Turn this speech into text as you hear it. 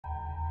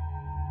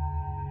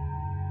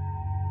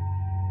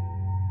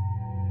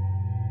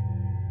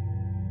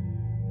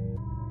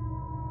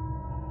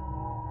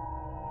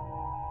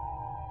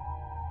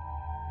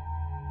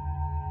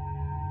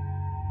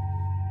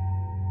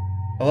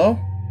Hello?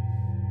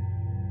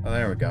 Oh,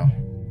 there we go.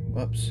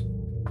 Whoops.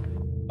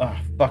 Oh,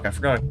 fuck, I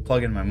forgot to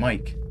plug in my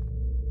mic.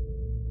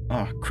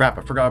 Oh, crap,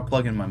 I forgot to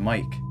plug in my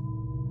mic.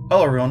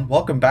 Hello, everyone.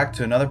 Welcome back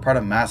to another part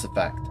of Mass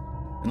Effect.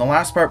 In the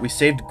last part, we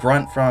saved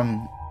Grunt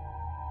from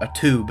a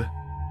tube.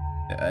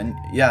 And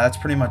yeah, that's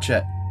pretty much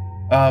it.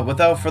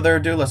 Without further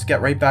ado, let's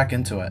get right back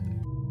into it.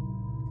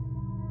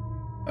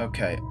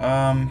 Okay,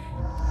 alright,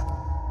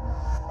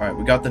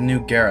 we got the new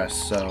Garrus,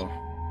 so...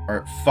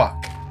 Or,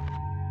 fuck.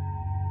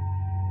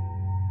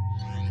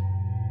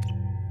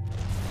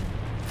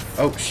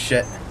 Oh,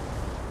 shit.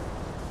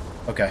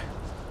 Okay.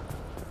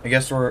 I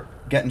guess we're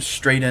getting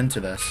straight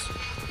into this.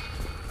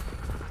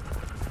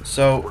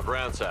 So... We're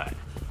groundside.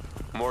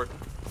 Mort,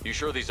 you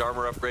sure these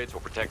armor upgrades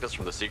will protect us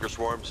from the Seeker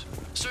swarms?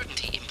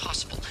 Certainty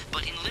impossible,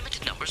 but in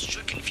limited numbers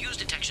should confuse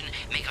detection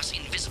make us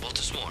invisible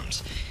to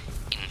swarms.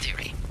 In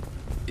theory.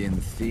 In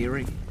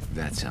theory?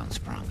 That sounds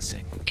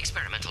promising.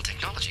 Experimental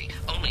technology.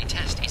 Only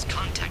test is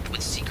contact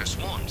with Seeker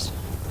swarms.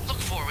 Look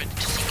forward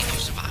to seeing you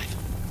survive.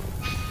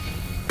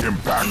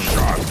 Impact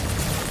shot.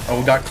 Oh,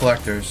 we got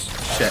collectors.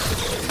 Shit.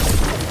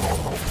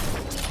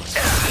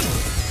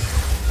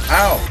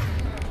 Ow!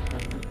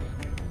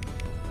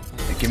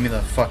 Hey, give me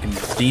the fucking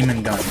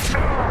demon gun.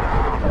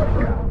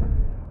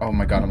 Oh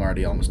my god, I'm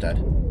already almost dead.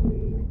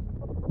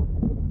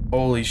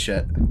 Holy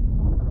shit.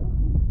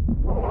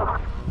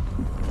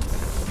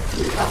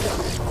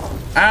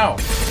 Ow!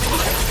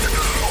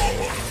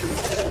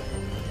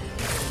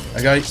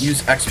 I gotta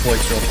use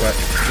exploits real quick.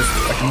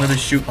 I can literally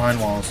shoot behind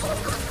walls.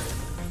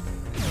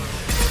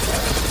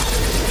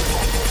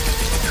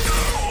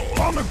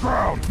 On the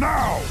ground,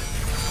 now!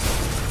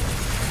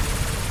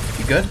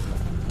 You good?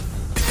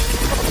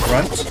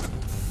 Grunt?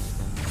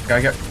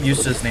 Gotta get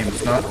used to his name.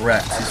 He's not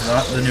Rex. He's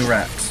not the new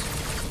Rex.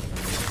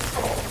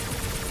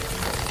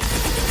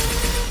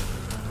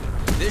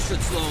 This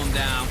should slow him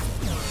down.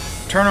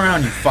 Turn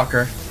around, you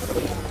fucker.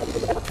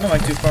 Am I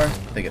too far? I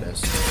think it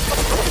is.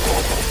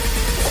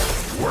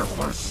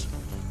 Worthless.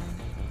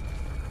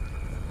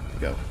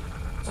 Go.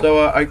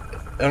 So, I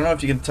don't know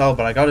if you can tell,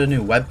 but I got a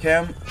new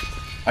webcam.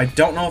 I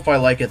don't know if I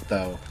like it,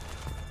 though.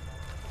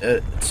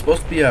 It's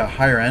supposed to be a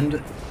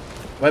higher-end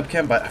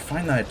webcam, but I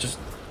find that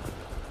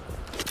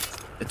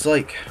it's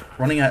like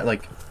running at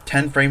like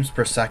 10 frames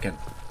per second.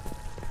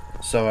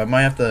 So I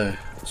might have to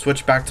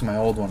switch back to my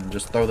old one and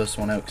just throw this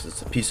one out because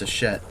it's a piece of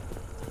shit.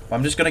 But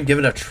I'm just gonna give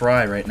it a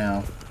try right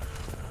now.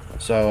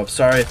 So I'm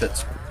sorry if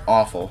it's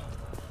awful.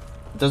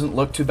 It doesn't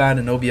look too bad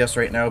in OBS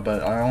right now,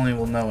 but I only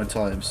will know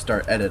until I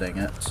start editing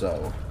it,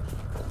 so...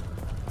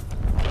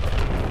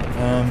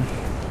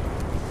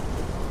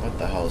 What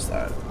the hell is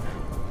that?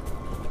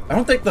 I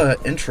don't think the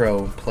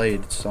intro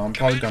played, so I'm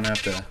probably gonna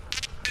have to...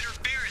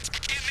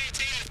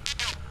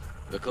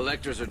 The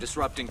collectors are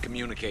disrupting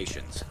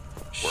communications.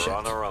 Shit. We're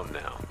on our own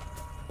now.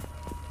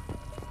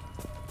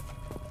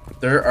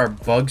 There are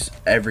bugs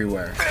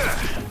everywhere.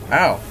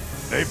 Ow.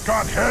 They've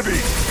got heavy.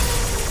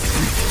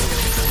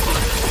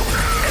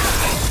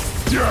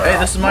 Yeah, Hey,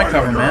 this is my right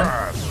cover, on your man.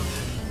 ass.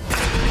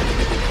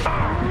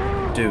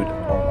 Dude,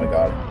 oh my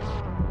god.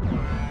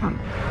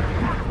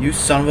 You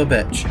son of a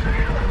bitch.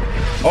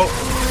 Oh!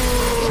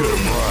 Good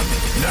run.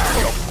 Now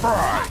you're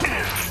fried.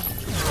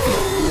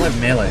 I'm at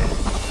melee.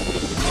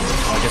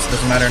 Well, I guess it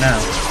doesn't matter now.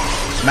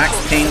 Max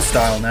Payne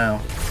style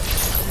now.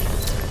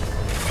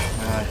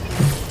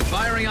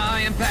 Firing a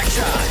high impact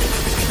shot.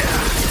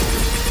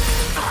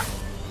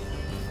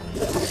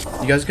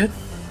 You guys good?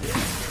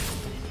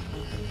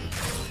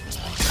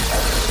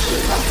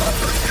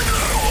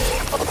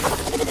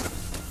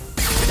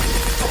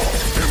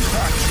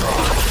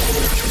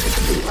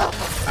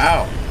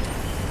 Ow.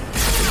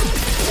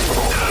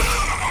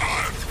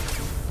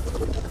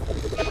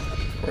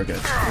 We're good.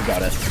 We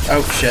got it.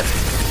 Oh shit.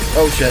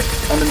 Oh shit.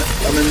 I'm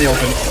in the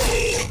open.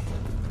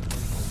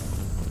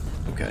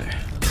 Okay.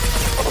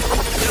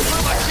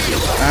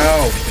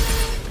 Ow.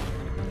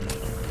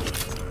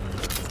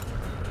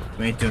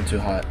 We ain't doing too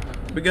hot.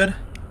 We good?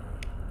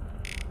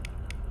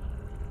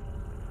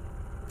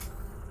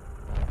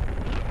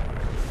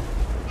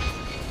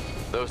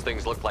 Those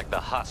things look like the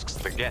husks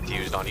the Geth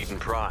used on Eden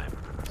Prime.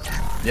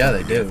 Yeah,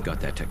 they do. They've got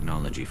that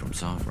technology from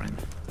Sovereign.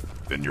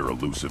 Then your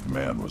Illusive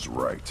Man was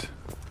right.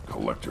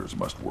 Collectors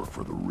must work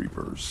for the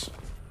Reapers.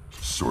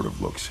 Sort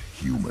of looks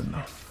human.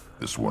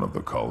 This one of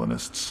the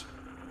colonists?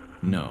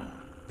 No.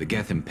 The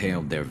Geth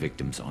impaled their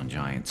victims on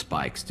giant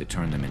spikes to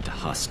turn them into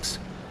husks.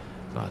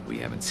 But we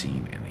haven't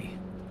seen any.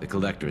 The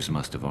collectors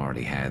must have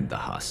already had the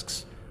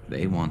husks.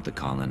 They want the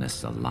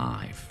colonists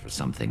alive for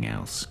something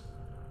else.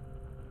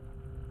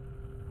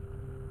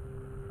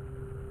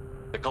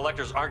 The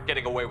collectors aren't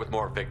getting away with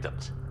more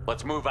victims.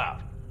 Let's move out.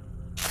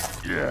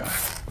 Yeah.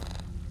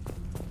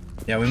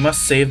 Yeah, we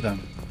must save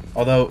them.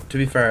 Although, to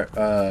be fair,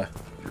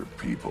 Your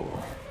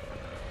people.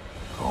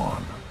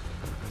 Gone.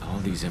 All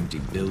these empty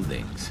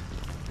buildings.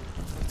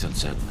 It's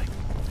unsettling.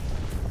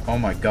 oh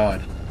my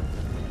god.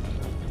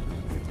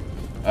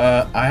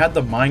 I had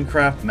the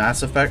Minecraft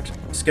Mass Effect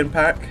skin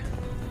pack,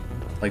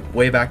 like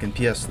way back in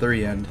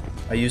PS3, and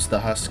I used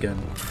the Husk skin.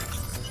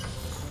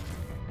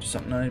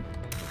 Something I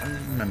I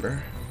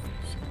remember.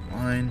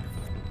 Line.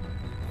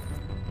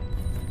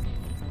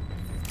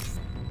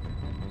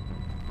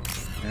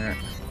 There.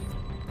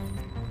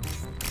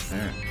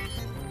 There.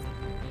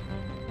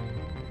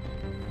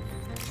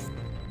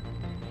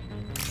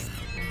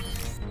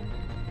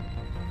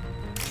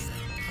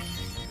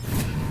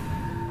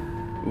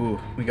 Ooh,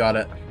 we got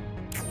it.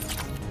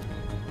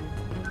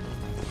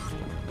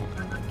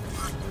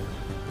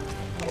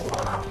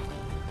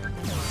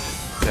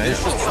 Okay.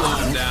 Slow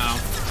him down.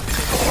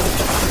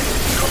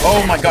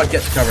 Oh my god,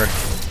 get to cover.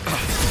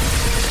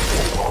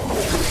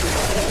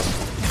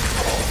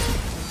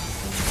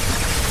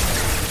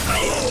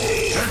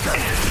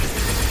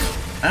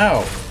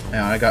 Ow.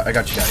 Yeah, I got you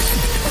guys.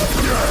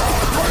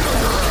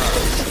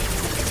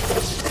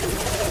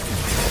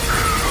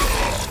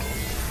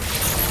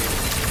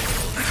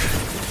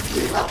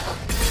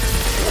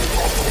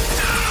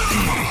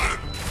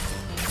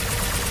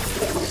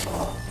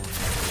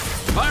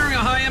 Firing a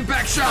high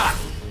impact shot.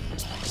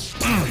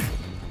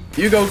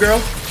 You go,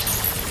 girl.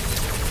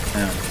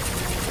 Yeah.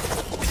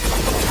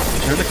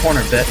 Turn the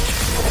corner, bitch.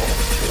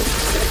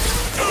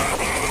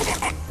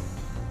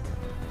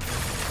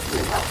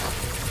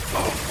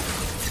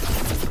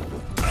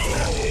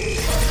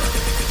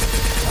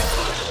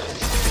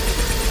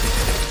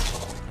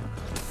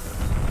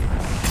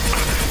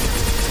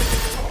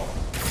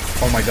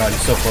 Oh my god,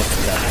 he's so close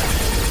to that.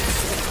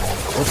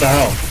 What the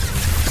hell?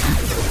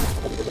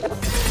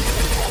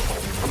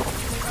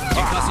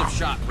 Concussive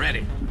shot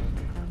ready.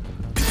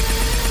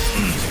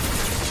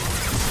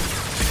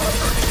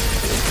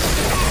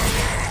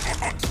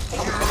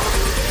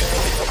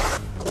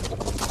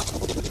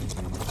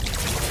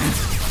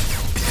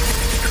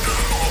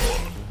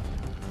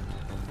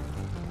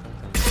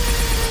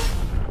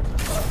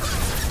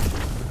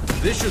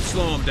 This should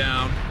slow him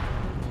down.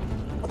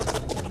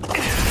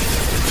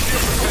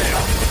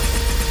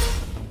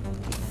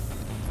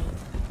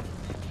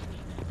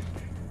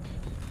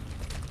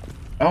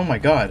 Oh my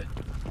god.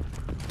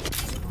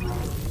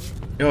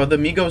 Yo, are the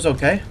Migos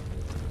okay?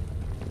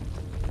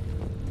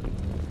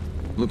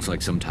 Looks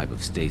like some type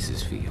of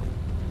stasis field.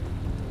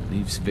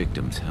 Leaves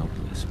victims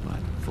helpless, but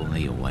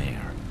fully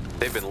aware.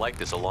 They've been like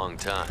this a long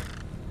time.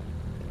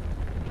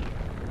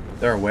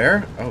 They're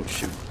aware? Oh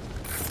shoot.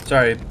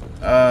 Sorry.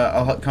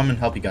 I'll come and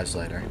help you guys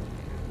later.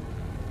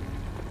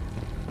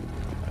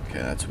 Okay,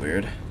 that's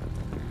weird.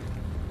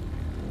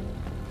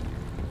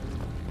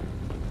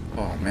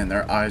 Oh man,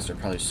 their eyes are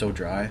probably so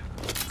dry.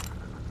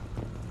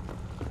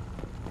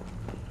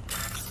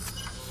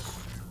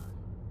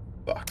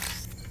 Fuck.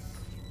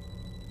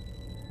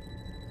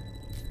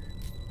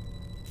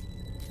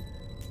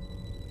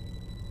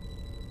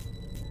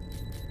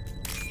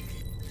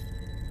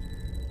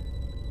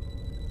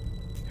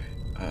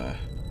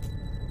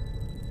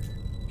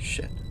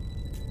 Shit.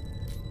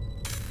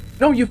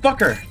 No, you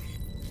fucker! Okay.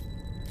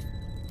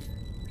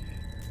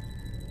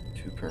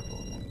 2 purple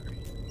and 1 green.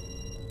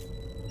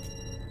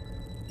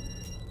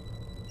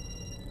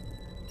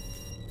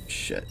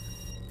 Shit.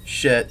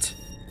 Shit.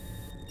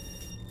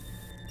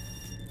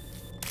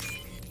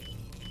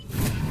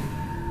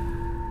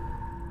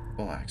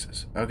 Full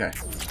access. Okay.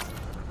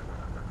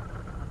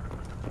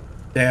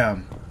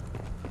 Damn.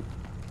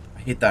 I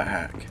hate that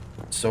hack.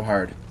 It's so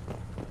hard.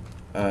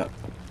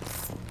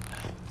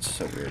 It's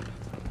so weird.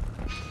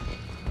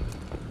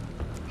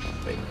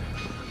 Wait.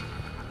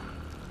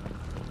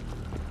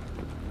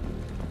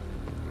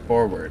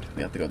 Forward.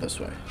 We have to go this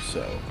way,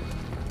 so...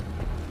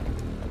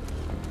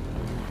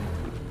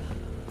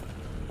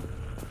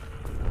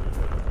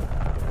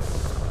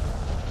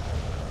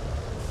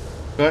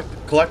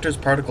 Collector's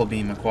particle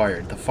beam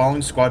acquired. The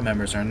following squad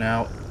members are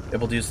now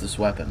able to use this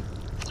weapon.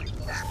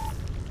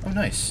 Oh,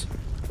 nice.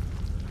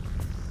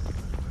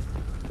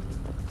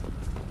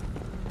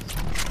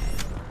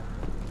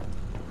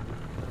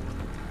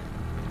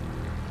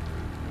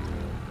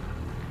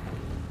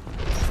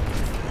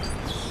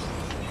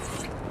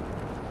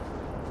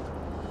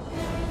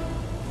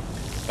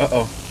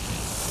 Uh-oh.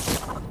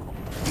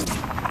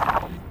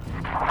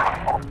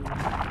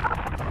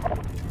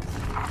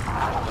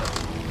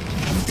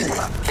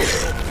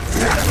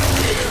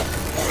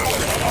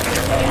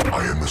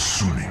 I am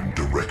assuming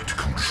direct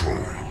control.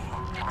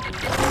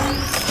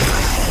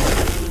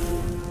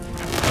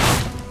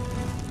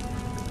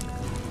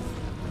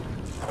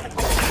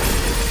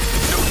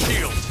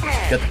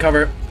 Get the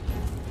cover.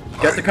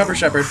 Get the cover,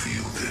 Shepard.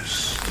 Feel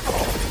this.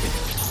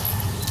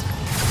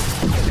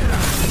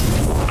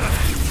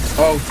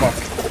 Oh, fuck.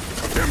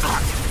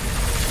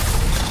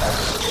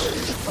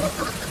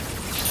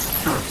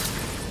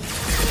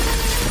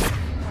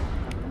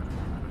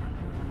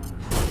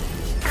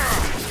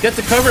 Get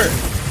the cover!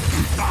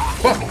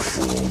 Fuck!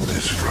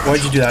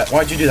 Why'd you do that?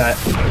 Why'd you do that?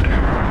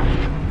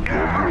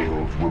 Your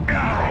world will be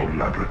our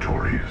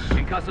laboratories.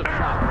 Concussive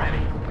shot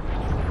ready.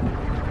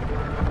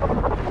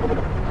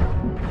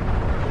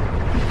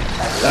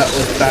 That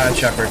was bad,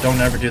 Shepard. Don't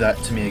ever do that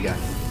to me again.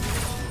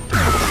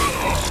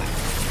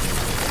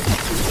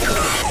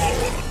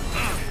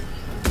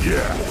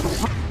 Yeah.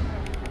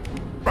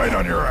 Right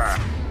on your ass.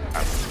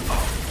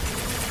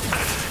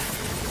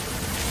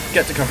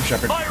 Get to cover,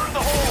 Shepard. Fire in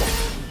the hole!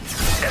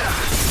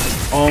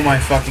 Oh my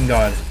fucking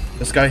god.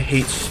 This guy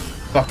hates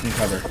fucking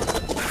cover.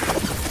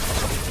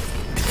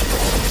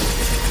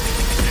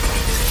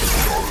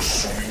 You're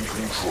assuming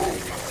control.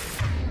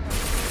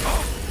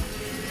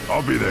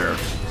 I'll be there.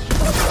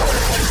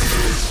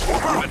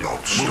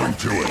 Moving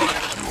to it.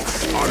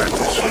 On it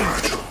this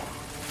side.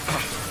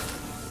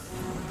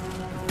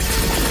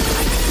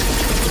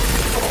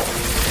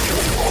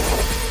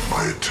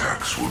 My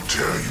attacks will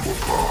tear you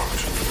apart.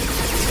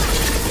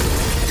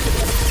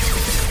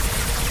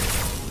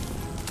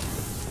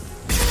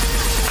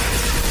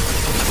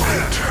 My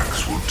attacks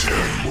will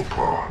tear you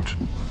apart.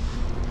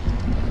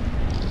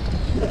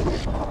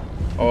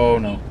 Oh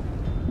no.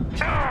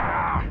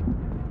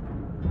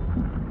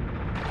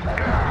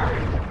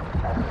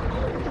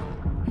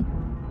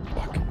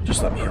 Fuck.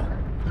 Just let me heal.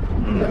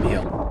 Let me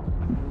heal.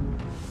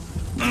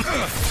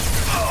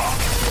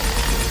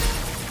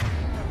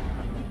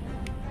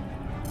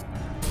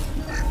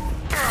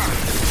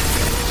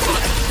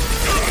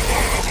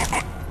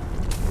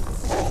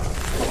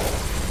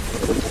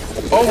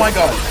 Oh my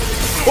god.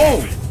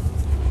 Whoa!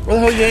 Where the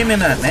hell are you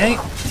aiming at, mate?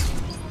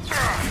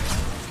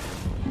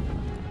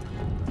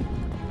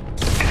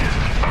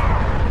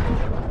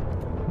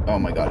 Oh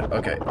my god.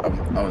 Okay,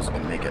 I was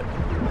gonna make it.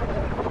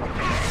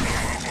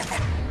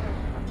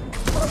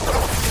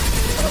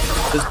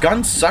 This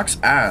gun sucks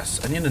ass.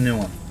 I need a new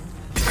one.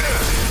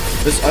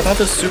 I thought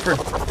this super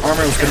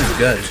armor was gonna be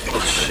good.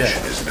 But shit.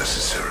 Is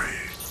necessary.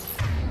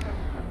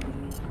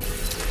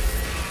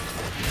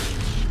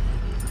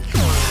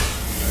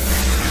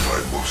 If I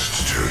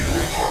must tear you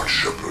apart,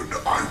 Shepard,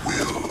 I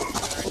will.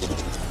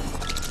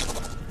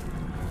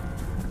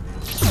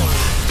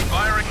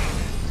 Firing!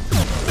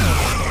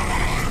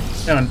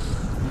 Hang on.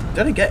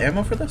 Did I get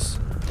ammo for this?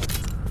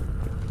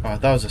 Oh, I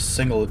thought it was a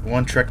single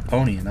one-trick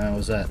pony, and that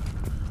was it.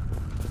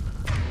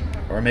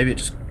 Or maybe it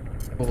just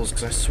pulls,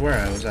 because I swear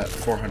I was at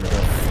 400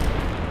 health.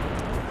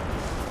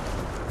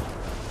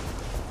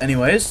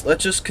 Anyways,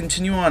 let's just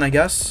continue on, I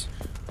guess.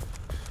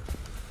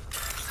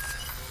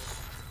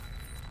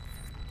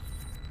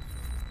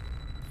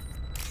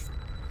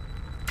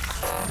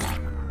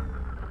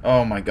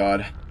 Oh my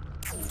god.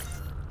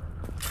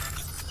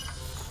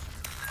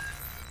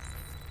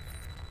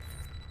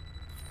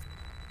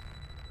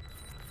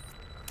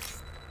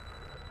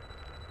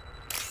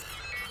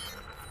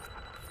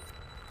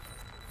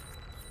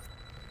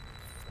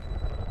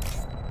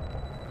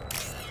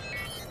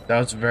 That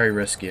was very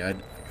risky. I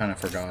kind of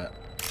forgot.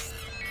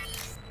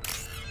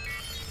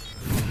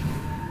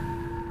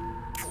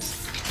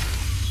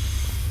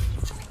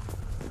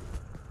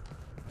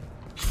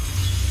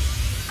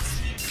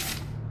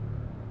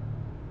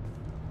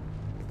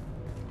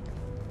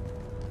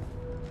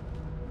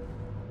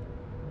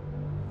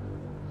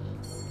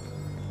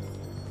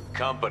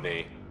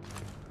 Company,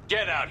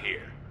 get out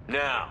here,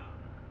 now.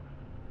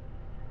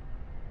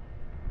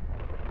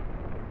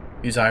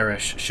 He's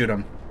Irish. Shoot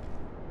him.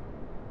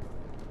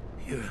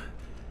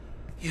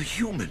 You're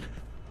human.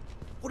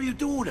 What are you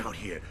doing out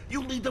here?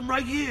 You lead them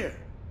right here.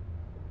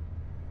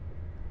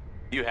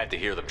 You had to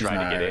hear them He's trying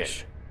not to get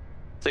Irish. in.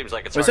 Seems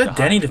like it's Was hard that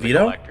to Danny hide from the DeVito?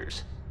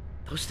 collectors.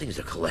 Those things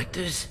are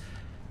collectors?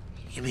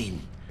 You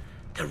mean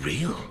they're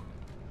real?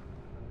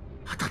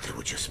 I thought they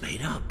were just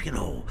made up, you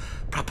know,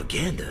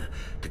 propaganda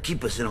to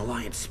keep us in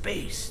Alliance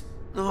space.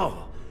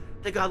 No,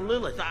 they got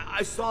Lilith.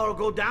 I saw her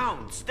go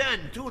down.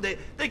 Sten, too.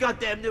 They got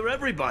damn near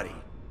everybody.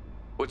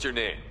 What's your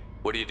name?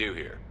 What do you do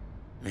here?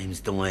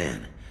 Name's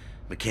Delan.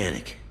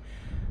 Mechanic.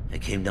 I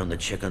came down to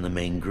check on the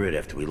main grid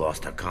after we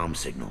lost our comm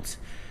signals.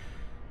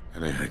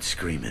 And I heard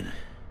screaming.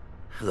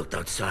 I looked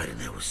outside and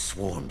there were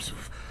swarms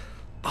of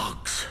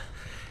bugs.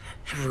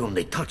 Everyone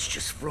they touched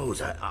just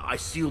froze. I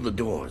sealed the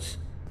doors.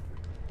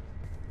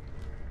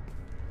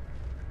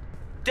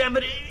 Damn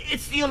it,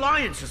 it's the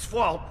Alliance's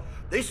fault.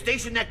 They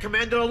stationed that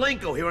Commander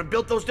Alenko here and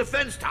built those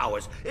defense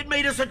towers. It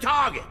made us a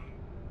target.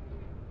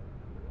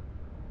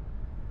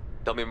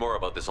 Tell me more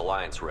about this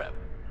Alliance rep.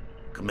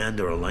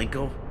 Commander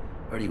Alenko?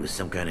 Heard he was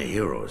some kind of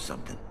hero or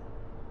something.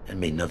 That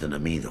made nothing to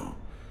me, though.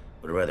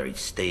 Would rather he'd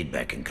stayed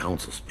back in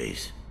Council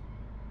space.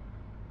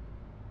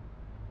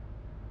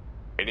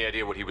 Any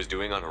idea what he was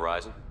doing on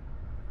Horizon?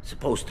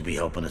 Supposed to be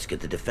helping us get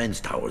the defense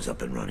towers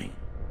up and running.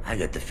 I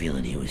got the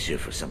feeling he was here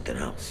for something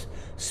else.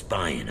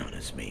 Spying on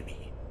us,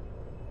 maybe.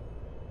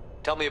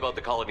 Tell me about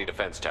the colony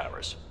defense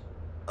towers.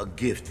 A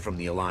gift from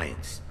the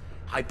Alliance.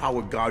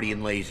 High-powered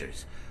Guardian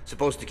lasers.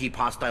 Supposed to keep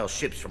hostile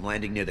ships from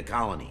landing near the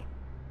colony.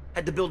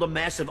 Had to build a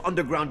massive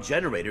underground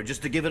generator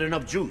just to give it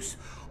enough juice.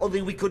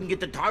 Only we couldn't get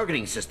the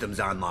targeting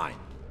systems online.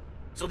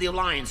 So the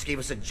Alliance gave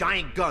us a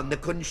giant gun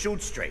that couldn't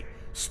shoot straight.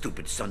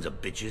 Stupid sons of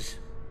bitches.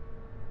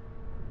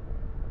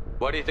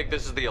 Why do you think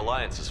this is the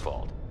Alliance's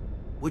fault?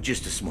 We're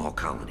just a small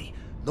colony.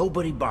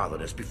 Nobody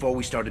bothered us before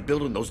we started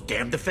building those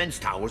damn defense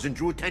towers and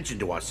drew attention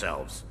to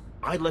ourselves.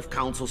 I left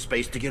Council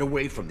space to get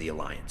away from the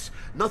Alliance.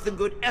 Nothing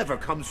good ever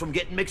comes from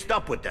getting mixed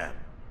up with them.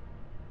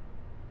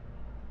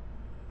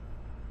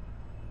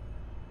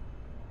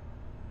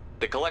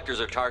 The Collectors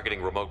are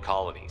targeting remote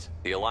colonies.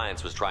 The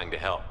Alliance was trying to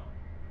help.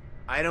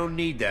 I don't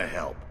need their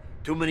help.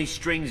 Too many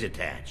strings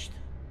attached.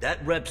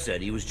 That rep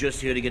said he was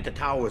just here to get the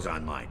towers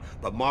online,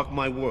 but mark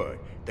my word,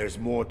 there's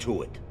more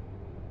to it.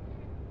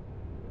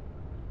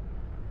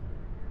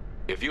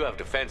 If you have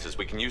defenses,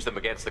 we can use them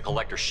against the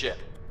Collector ship.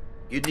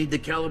 You'd need to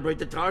calibrate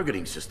the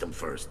targeting system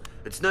first.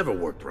 It's never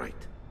worked right.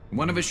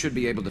 One of us should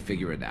be able to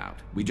figure it out.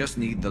 We just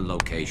need the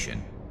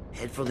location.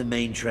 Head for the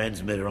main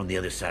transmitter on the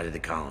other side of the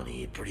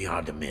colony. Pretty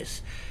hard to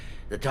miss.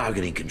 The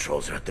targeting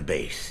controls are at the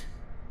base.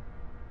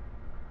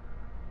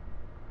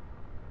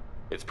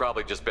 It's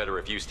probably just better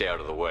if you stay out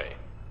of the way.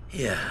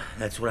 Yeah,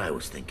 that's what I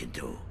was thinking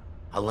too.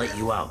 I'll let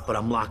you out, but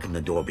I'm locking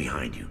the door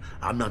behind you.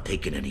 I'm not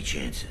taking any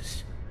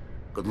chances.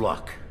 Good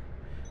luck.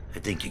 I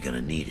think you're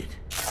gonna need it.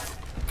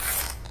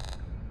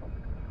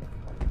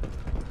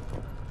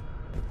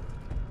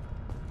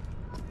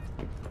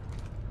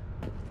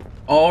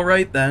 All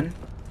right then.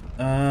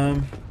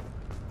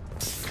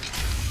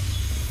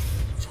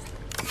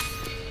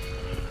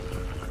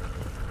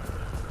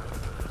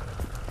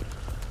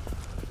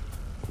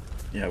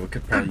 Yeah, we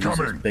could probably use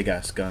those big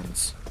ass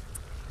guns.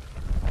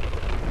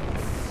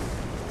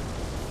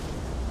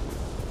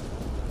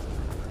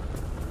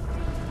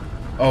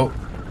 Oh.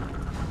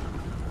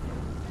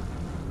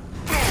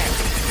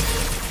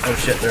 Oh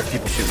shit, there are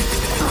people shooting.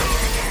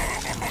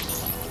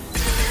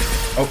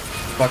 Oh,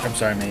 fuck, I'm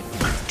sorry, mate.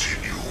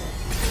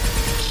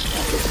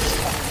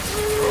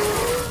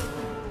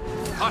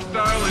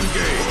 Hostile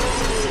engaged.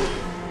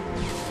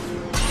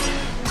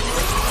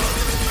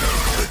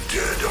 The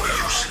dead are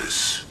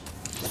useless.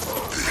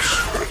 This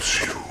hurts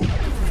you.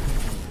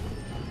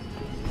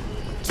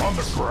 On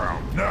the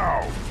ground,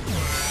 now!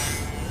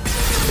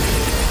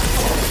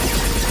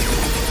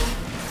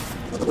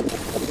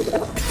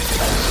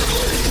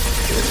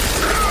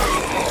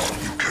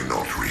 You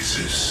cannot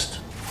resist.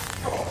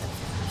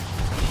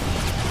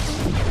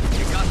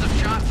 You got the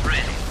shots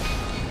ready.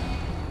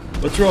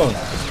 What's wrong?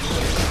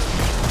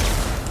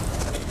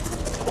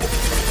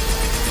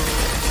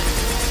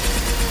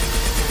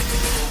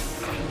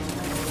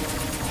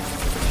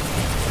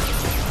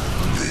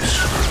 This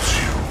hurts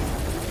you.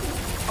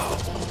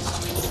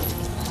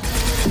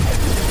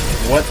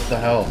 What the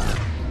hell?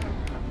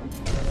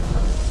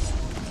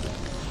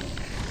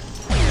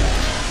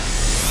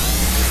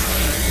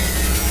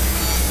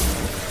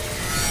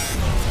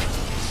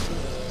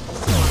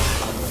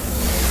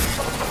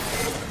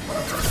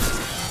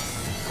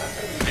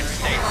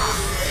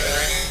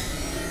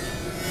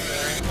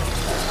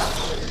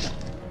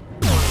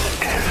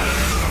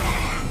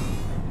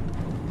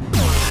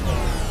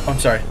 I'm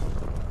sorry.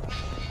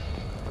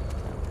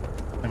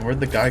 And where'd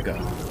the guy go?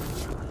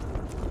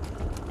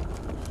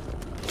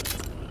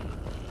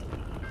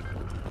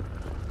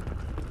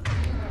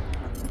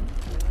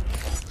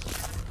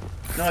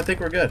 No, I think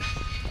we're good.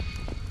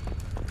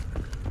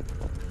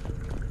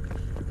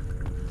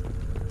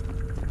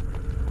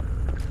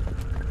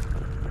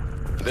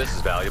 This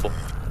is valuable.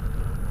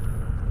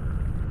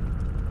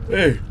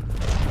 Hey,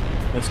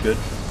 that's good.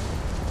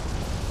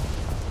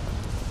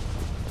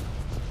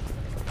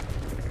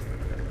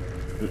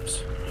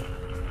 Oops.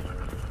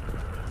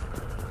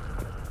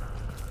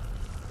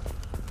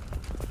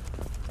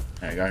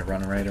 That guy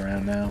running right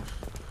around now.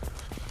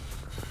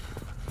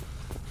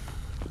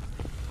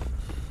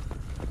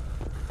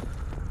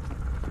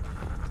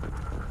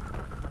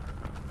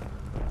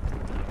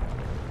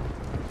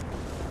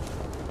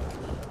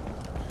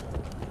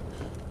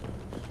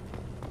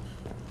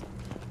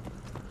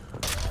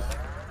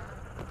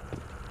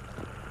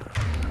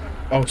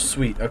 Oh,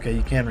 sweet. Okay,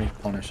 you can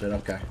replenish it.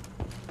 Okay.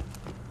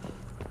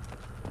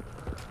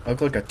 I look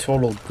like a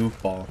total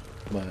goofball,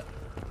 but...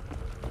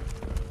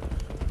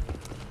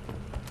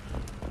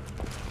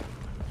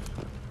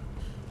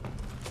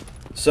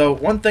 So,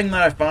 one thing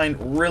that I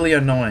find really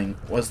annoying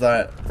was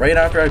that right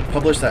after I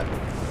published that...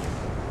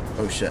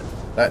 Oh shit.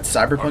 That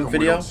Cyberpunk We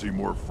video... don't see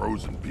more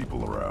frozen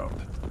people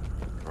around.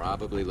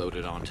 Probably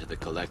loaded onto the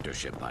Collector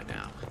ship by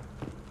now.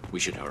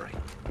 We should hurry.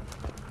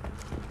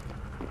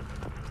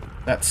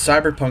 That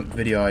Cyberpunk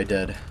video I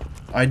did,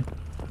 I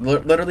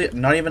literally,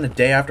 not even a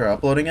day after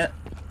uploading it,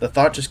 the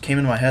thought just came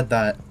in my head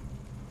that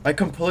I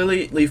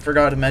completely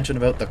forgot to mention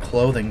about the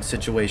clothing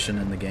situation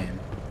in the game.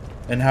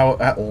 And how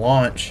at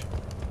launch,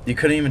 you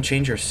couldn't even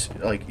change your,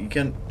 like, you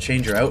couldn't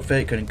change your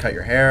outfit, couldn't cut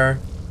your hair.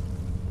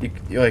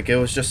 Like, it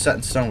was just set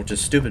in stone, which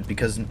is stupid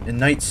because in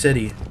Night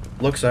City,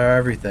 looks are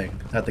everything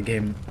that the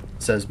game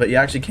says, but you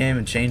actually can't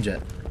even change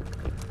it.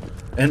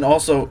 And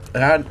also, it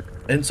had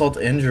insult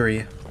to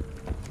injury.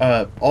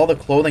 All the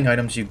clothing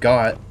items you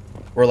got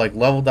were like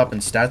leveled up in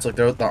stats. Like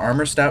the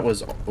armor stat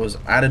was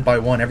added by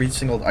 1 every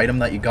single item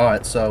that you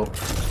got. So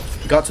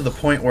it got to the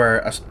point where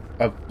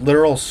a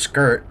literal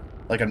skirt,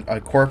 like a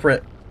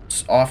corporate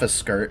office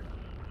skirt,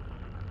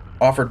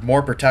 offered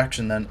more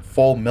protection than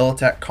full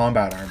Militech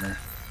combat armor.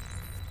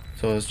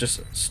 So it was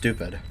just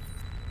stupid.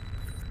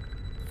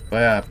 But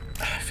yeah,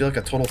 I feel like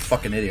a total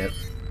fucking idiot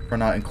for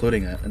not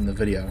including it in the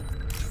video.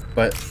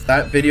 But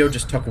that video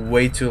just took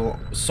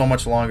so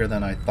much longer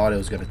than I thought it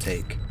was going to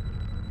take.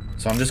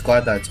 So I'm just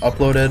glad that it's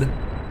uploaded.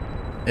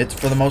 It's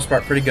for the most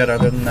part pretty good,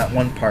 other than that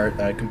one part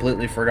that I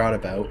completely forgot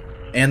about.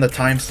 And the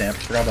timestamp, I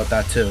forgot about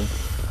that too.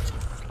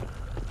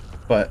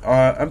 But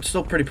I'm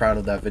still pretty proud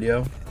of that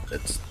video.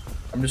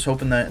 I'm just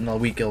hoping that in the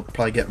week it'll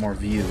probably get more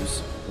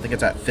views. I think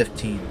it's at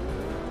 15.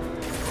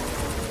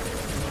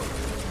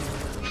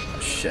 Oh,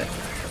 shit.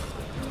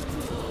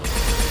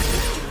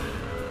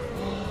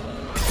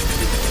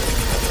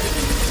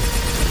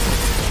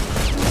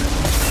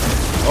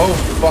 Oh,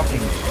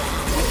 fucking.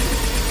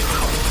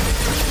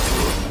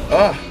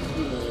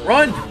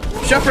 Run!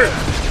 Shepard!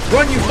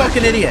 Run, you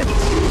fucking idiot!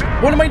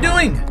 What am I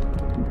doing?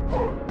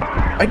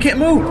 I can't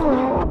move!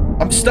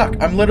 I'm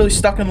stuck. I'm literally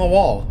stuck in the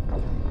wall.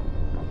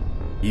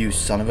 You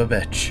son of a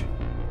bitch.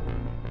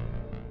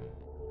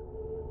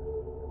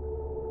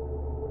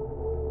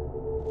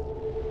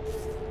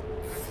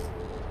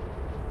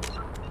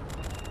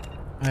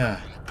 Yeah.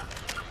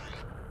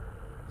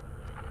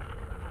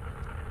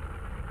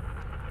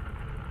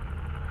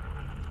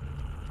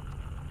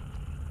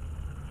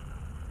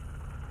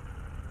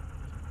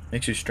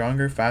 Makes you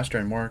stronger, faster,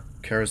 and more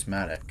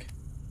charismatic.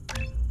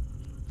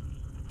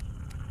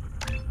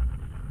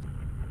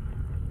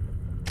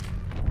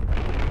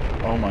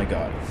 Oh my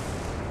god.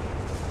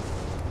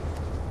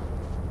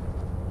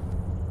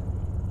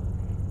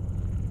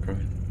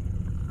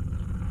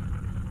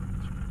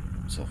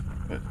 So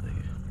quickly.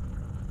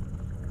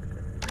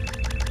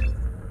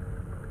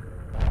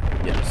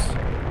 Yes.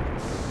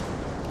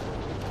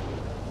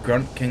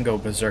 Grunt can go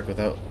berserk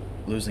without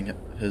losing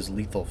his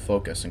lethal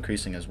focus,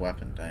 increasing his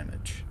weapon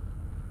damage.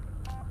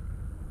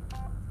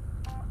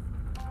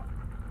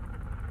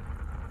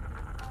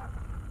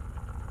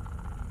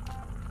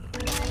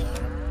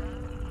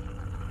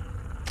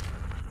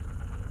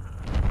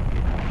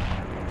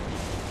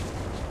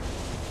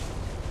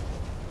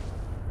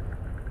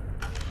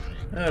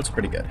 That's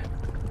pretty good.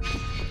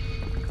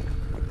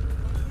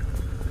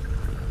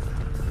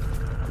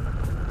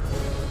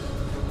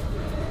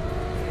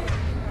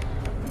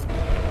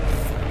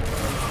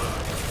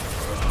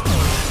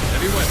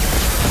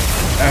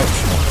 Ouch.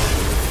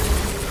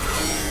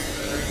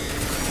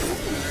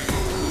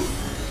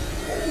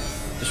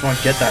 Just want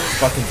to get that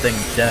fucking thing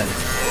dead.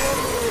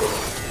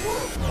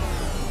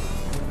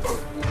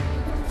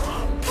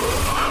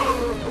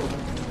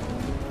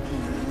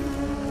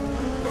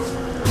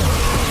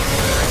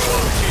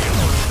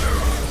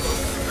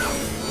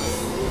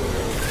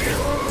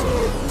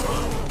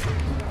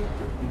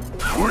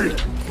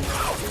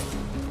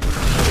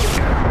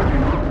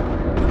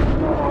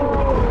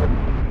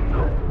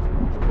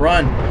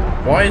 Run!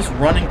 Why is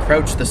run and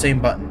crouch the same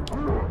button?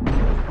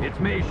 It's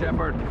me,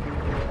 Shepard.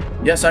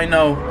 Yes, I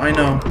know, I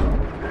know.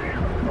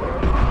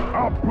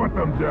 I'll put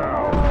them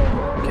down.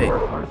 Okay,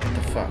 what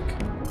the fuck?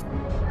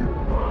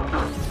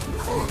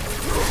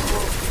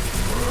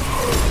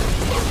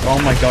 Oh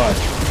my god.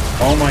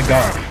 Oh my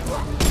god.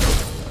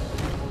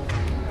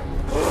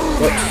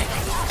 Whoops.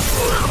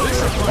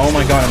 Oh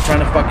my god, I'm trying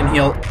to fucking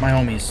heal my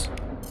homies.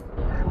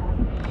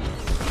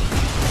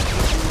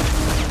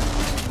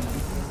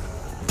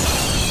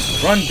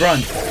 Run,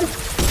 Grunt!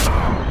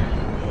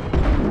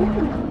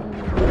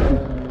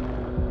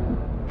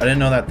 I didn't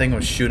know that thing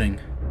was shooting.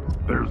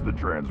 There's the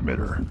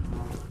transmitter.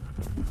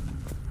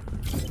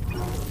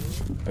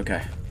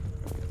 Okay.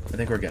 I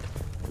think we're good.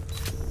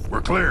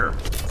 We're clear.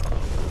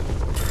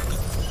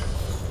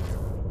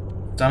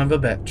 Son of a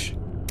bitch.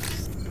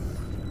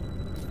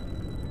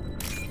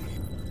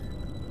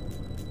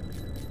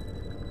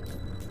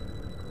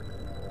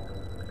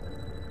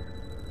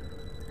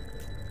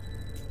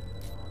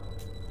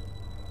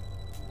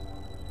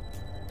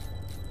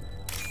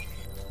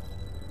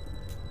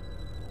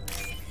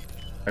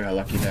 I got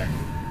lucky there.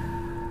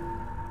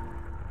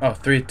 Oh,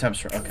 3 attempts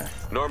for... Okay.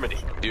 Normandy,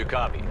 do you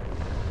copy?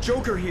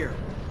 Joker here.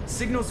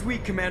 Signal's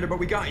weak, Commander, but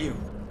we got you.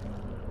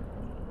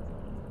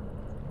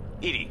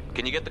 Edie,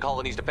 can you get the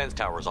colony's defense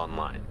towers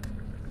online?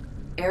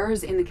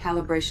 Errors in the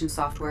calibration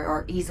software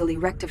are easily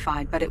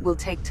rectified, but it will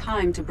take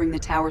time to bring the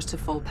towers to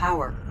full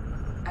power.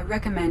 I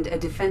recommend a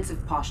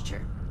defensive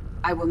posture.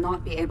 I will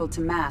not be able to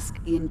mask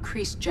the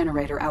increased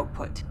generator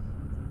output.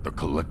 The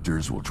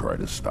collectors will try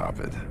to stop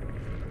it.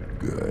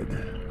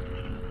 Good.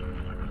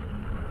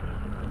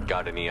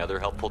 Got any other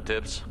helpful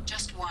tips?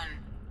 Just one.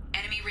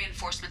 Enemy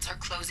reinforcements are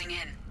closing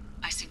in.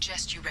 I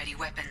suggest you ready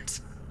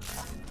weapons.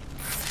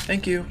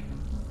 Thank you.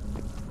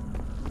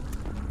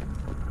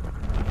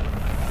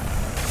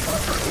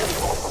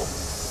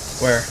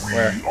 Where? We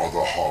are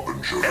the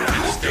harbinger of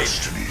your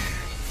destiny.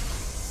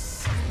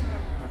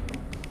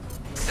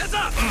 Heads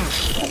up!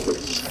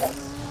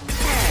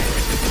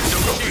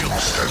 Nothing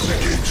stands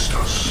against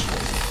us.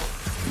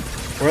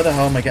 Where the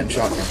hell am I getting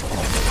shot from?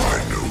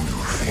 I know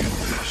you feel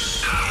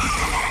this.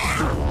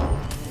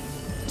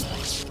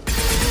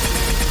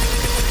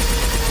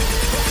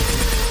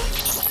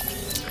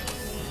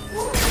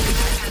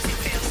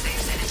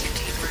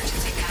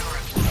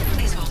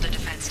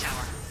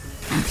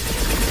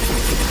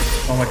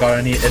 Oh my god,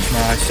 I need to itch my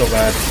eyes so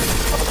bad.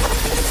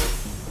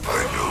 I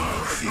know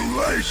you feel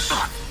this.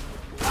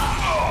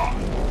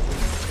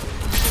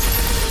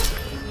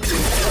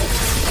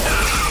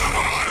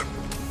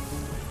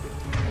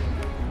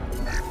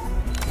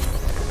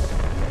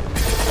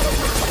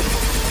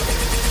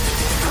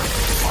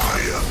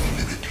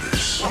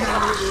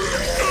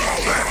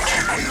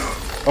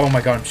 Oh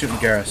my god, I'm shooting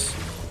Garrus.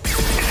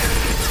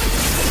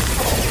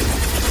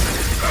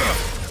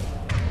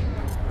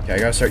 Okay, I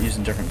gotta start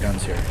using different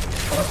guns here.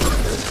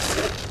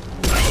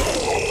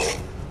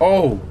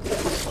 Oh!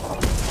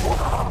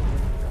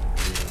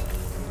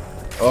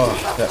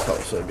 Oh, that felt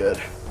so good.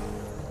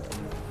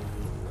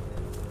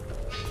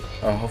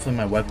 Oh, hopefully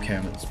my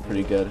webcam is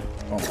pretty good.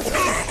 Oh my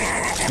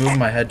god. Moving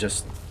my head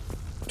just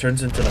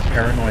turns into the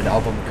Paranoid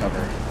album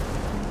cover.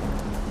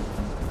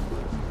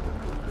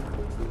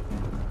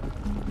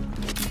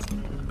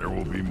 There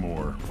will be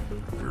more.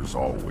 There's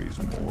always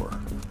more.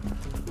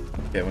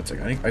 Okay, one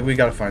second. I think we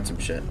gotta find some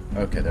shit.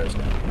 Okay, there's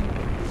one.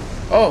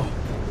 Oh!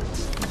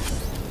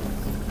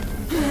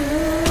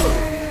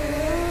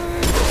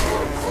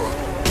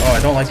 Oh, I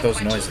don't like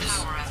those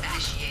noises.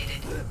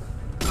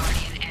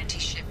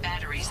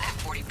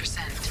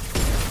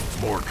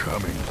 More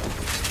coming.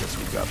 Guess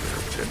we got their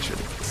attention.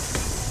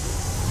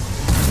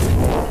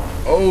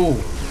 Oh!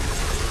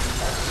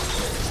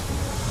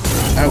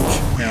 Ouch,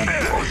 man.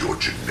 For your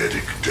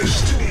genetic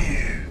destiny.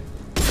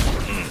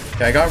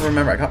 Okay, I gotta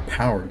remember, I got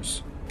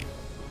powers.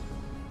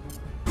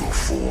 Your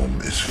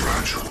form is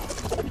fragile.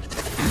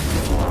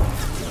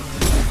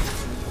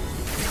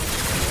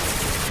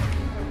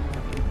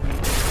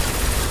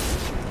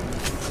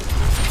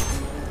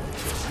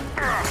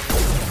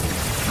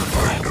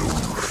 I know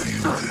you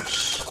feel this.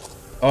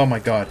 Oh my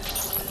god.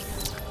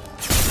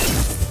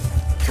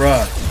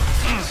 Bruh.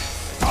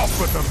 I'll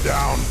put them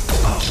down.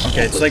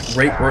 Okay, it's like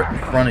right in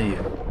front of you.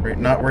 Right,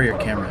 not where your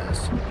camera is.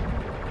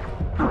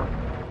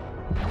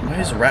 Why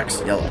is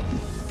Rex yellow?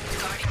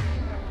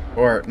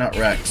 Or, not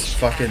Rex,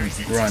 fucking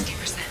Grunt.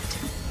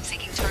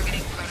 Seeking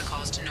targeting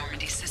protocols to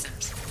Normandy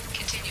systems.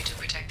 Continue to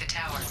protect the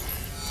tower.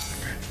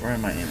 Where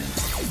am I aiming?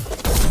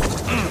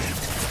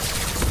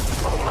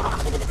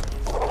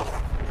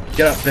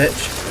 Get up,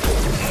 bitch.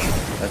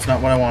 That's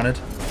not what I wanted.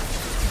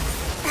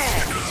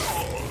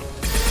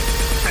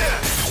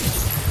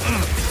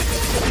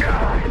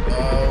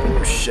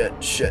 Oh, shit,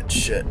 shit,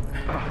 shit.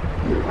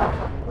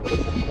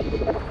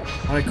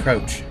 How do I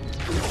crouch?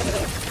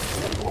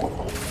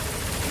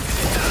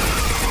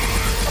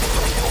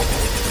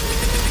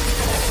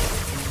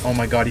 Oh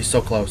my god, he's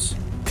so close.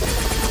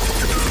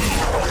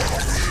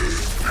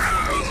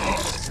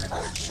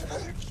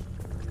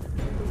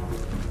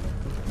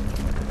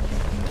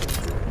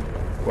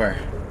 Where?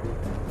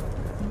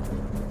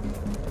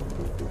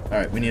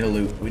 Alright, we need a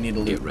loot. We need a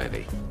loot. Get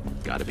ready.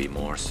 Gotta be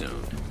more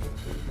soon.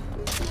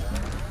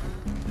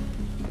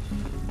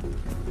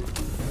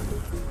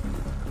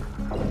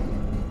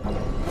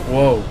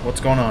 Whoa, what's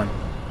going on?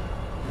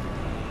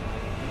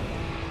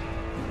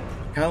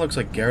 Kinda looks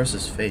like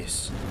Garrus's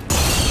face.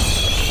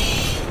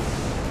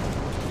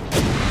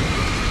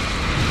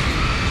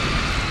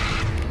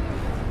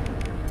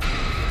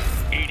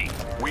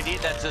 We need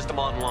that system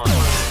online.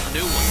 A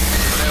new one.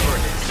 Whatever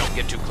it is, don't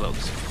get too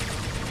close.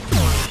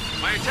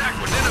 My attack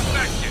was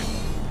ineffective.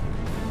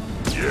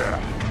 Yeah.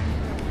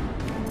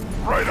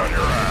 Right on your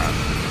ass.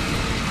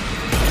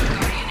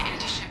 Guardian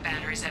anti-ship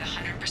batteries at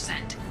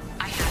 100%.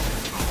 I have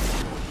control.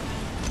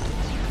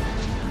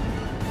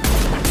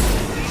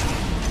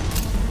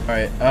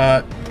 Alright,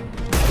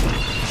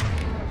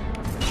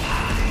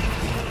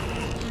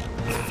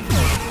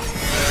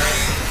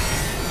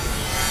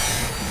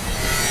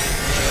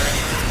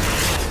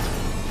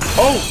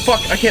 oh,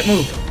 fuck, I can't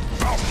move.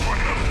 I'll put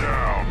them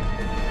down.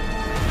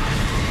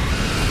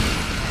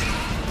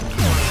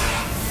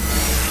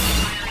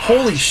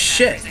 Holy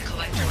shit.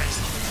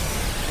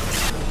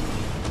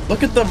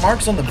 Look at the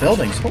marks on the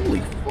buildings. Holy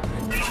fuck.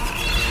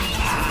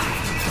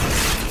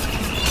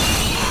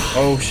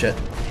 Oh shit.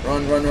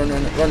 Run, run, run,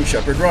 run, run,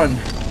 Shepard, run.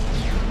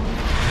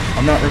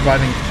 I'm not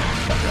reviving.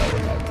 Fuck, I'll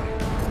revive.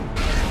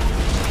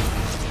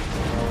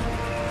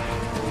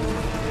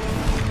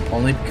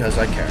 Only because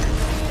I care.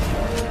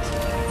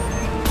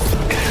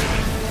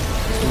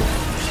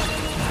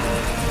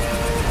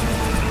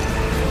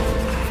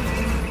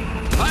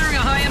 Firing a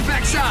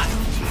high-impact shot.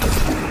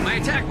 My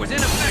attack was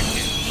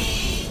ineffective.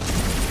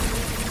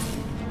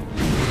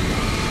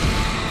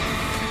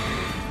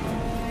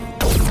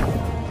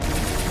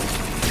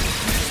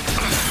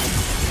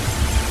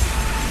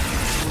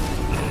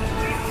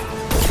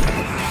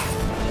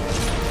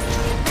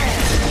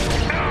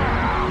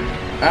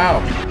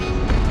 Ow.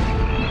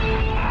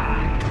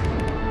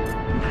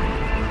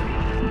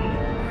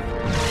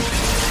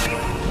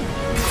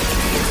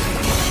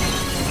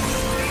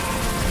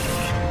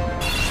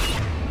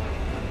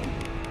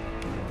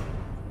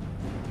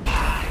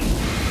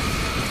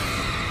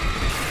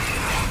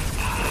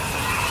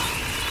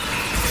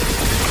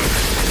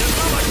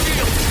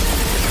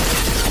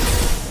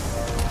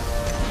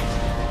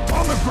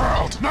 On the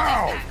ground,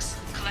 now! Impacts.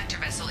 Collector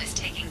vessel is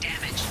taking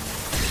damage.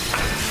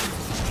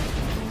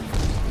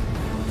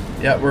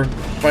 Yeah, we're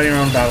fighting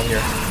our own battle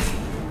here.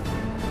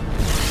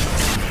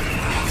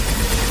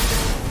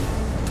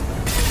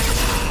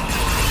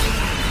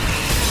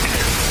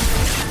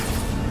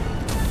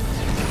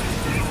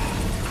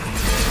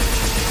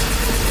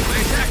 My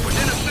attack was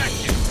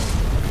ineffective.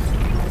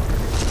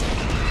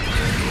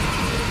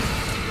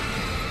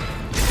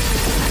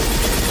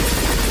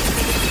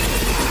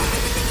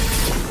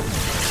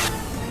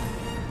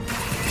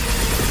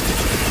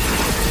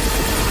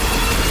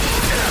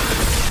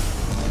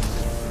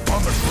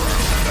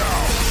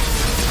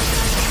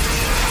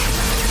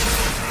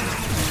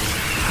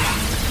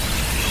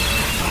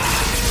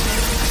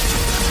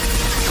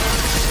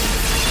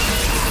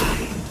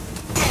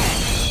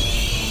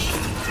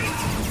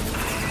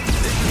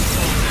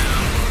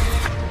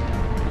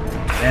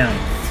 Damn.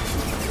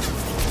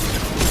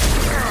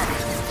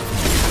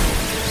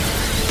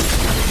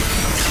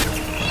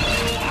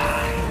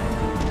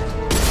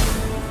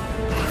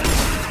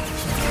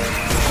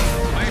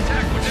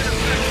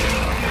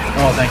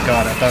 Oh, thank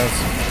God. I thought I was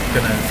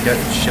gonna get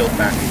his shield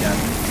back again.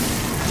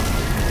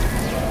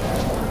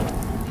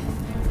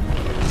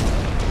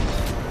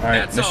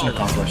 Alright, mission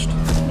accomplished.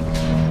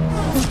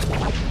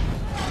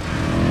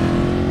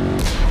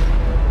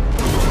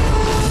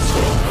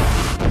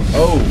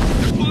 Oh!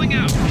 They're pulling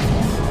out!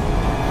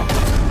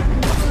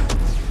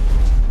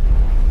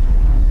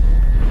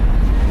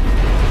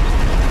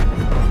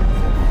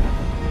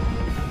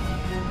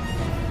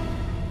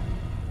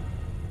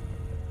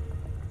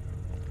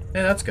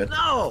 Yeah, that's good.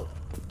 No!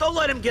 Don't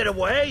let him get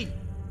away!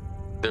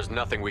 There's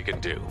nothing we can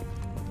do.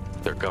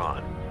 They're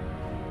gone.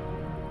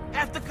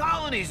 Half the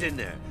colony's in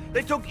there.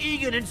 They took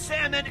Egan and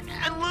Sam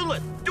and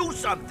Lilith. Do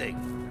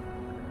something!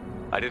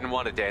 I didn't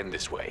want it to end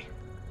this way.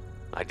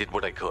 I did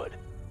what I could.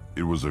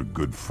 It was a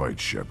good fight,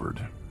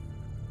 Shepard.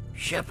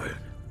 Shepard?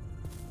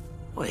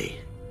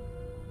 Wait.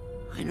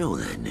 I know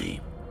that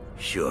name.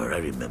 Sure, I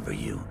remember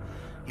you.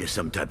 You're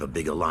some type of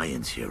big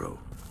Alliance hero.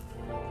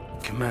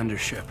 Commander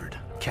Shepard,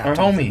 Captain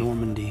of the homie.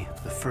 Normandy,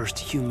 the first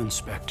human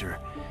Spectre,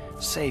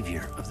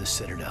 savior of the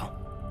Citadel.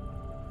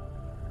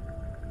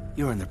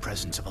 You're in the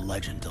presence of a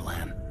legend,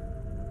 Delan.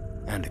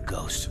 And a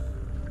ghost.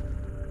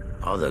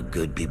 All the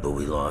good people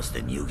we lost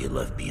and you get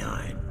left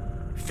behind.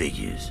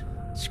 Figures.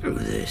 Screw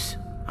this.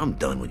 I'm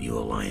done with you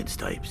Alliance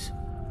types.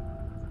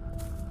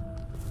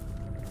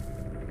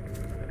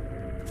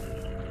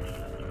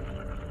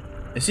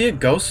 Is he a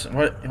ghost?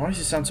 Why does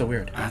he sound so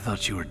weird? I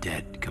thought you were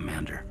dead,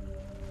 Commander.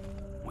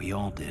 We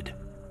all did.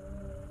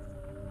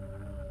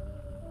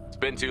 It's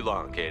been too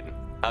long, Caden.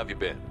 How have you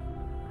been?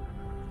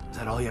 Is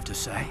that all you have to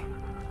say?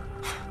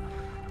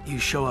 You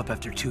show up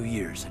after 2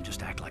 years and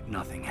just act like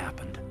nothing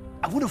happened.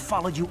 I would have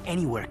followed you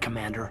anywhere,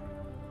 Commander.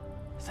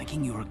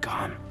 Thinking you were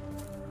gone.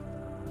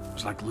 It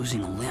was like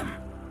losing a limb.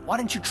 Why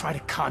didn't you try to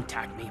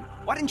contact me?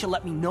 Why didn't you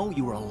let me know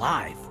you were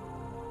alive?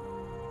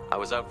 I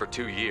was out for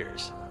 2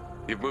 years.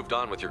 You've moved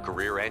on with your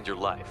career and your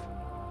life.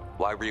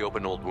 Why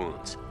reopen old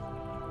wounds?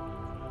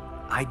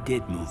 I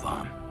did move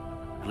on.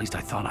 At least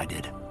I thought I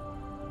did.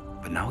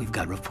 But now we've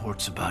got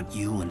reports about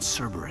you and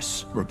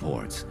Cerberus.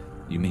 Reports?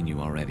 You mean you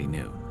already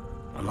knew?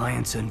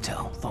 Alliance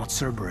intel thought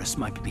Cerberus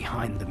might be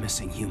behind the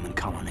missing human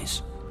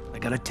colonies. I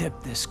got a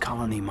tip this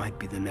colony might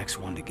be the next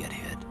one to get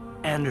hit.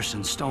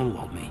 Anderson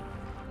stonewalled me,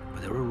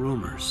 but there were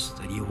rumors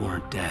that you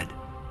weren't dead,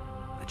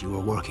 that you were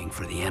working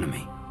for the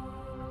enemy.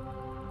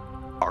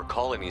 Our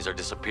colonies are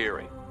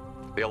disappearing.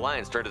 The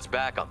Alliance turned its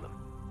back on them.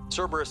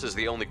 Cerberus is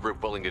the only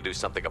group willing to do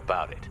something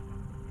about it.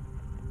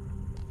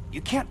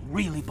 You can't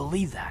really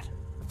believe that.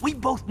 We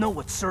both know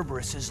what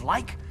Cerberus is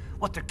like,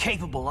 what they're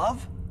capable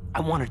of. I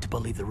wanted to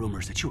believe the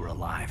rumors that you were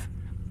alive,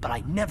 but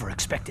I never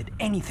expected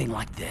anything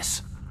like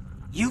this.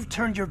 You've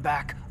turned your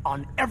back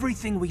on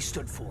everything we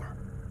stood for.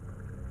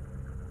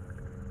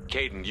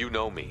 Caden, you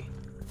know me.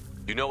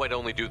 You know I'd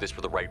only do this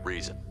for the right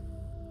reason.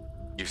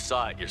 You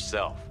saw it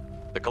yourself.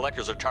 The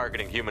Collectors are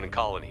targeting human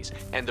colonies,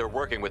 and they're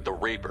working with the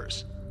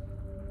Reapers.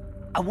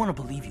 I want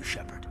to believe you,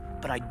 Shepard,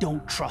 but I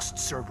don't trust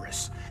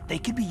Cerberus. They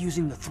could be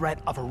using the threat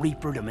of a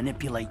Reaper to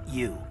manipulate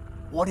you.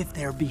 What if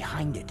they're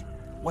behind it?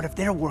 What if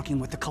they're working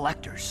with the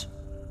Collectors?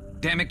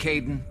 Damn it,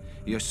 Caden.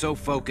 You're so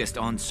focused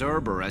on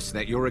Cerberus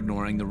that you're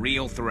ignoring the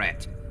real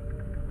threat.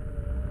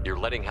 You're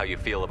letting how you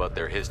feel about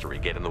their history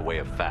get in the way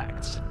of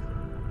facts.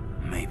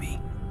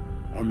 Maybe.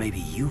 Or maybe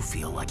you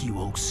feel like you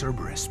owe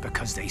Cerberus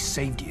because they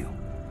saved you.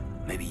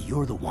 Maybe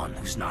you're the one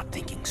who's not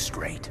thinking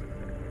straight.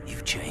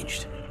 You've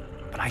changed.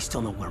 But I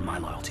still know where my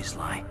loyalties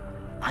lie.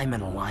 I'm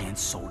an Alliance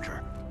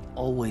soldier.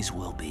 Always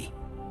will be.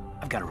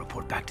 I've got to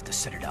report back to the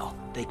Citadel.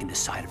 They can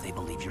decide if they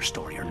believe your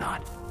story or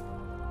not.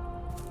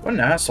 What an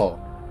asshole.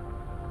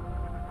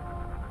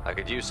 I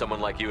could use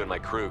someone like you in my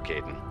crew,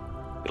 Caden.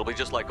 It'll be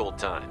just like old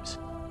times.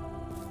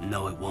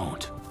 No, it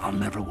won't. I'll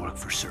never work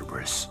for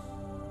Cerberus.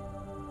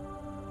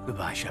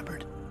 Goodbye,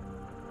 Shepard.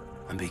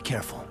 And be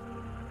careful.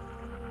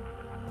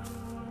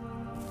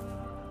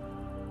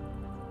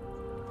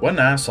 What an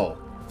asshole.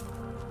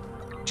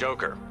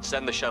 Joker,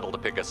 send the shuttle to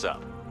pick us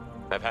up.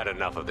 I've had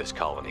enough of this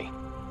colony.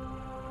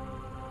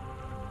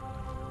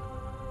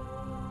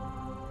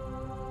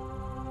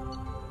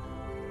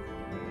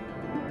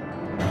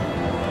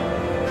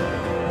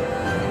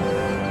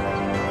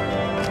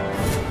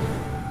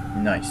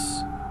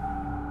 Nice.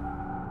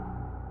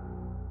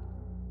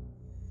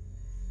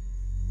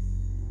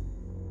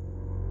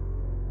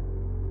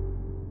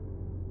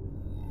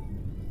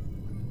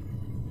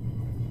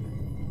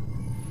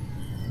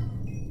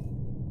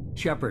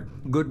 Shepard,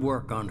 good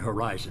work on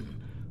Horizon.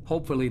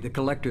 Hopefully the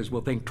Collectors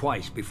will think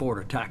twice before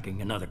attacking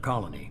another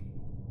colony.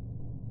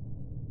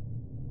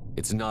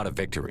 It's not a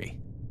victory.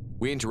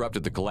 We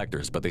interrupted the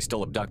Collectors, but they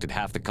still abducted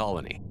half the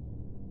colony.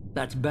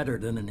 That's better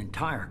than an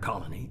entire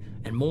colony,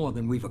 and more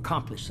than we've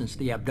accomplished since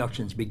the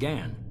abductions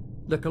began.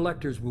 The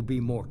Collectors will be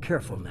more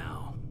careful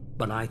now,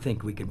 but I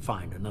think we can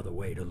find another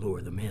way to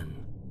lure them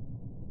in.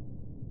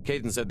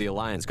 Caden said the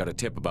Alliance got a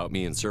tip about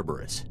me and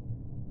Cerberus.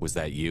 Was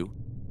that you?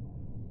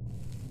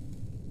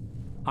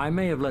 I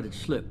may have let it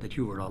slip that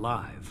you were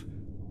alive,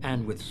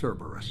 and with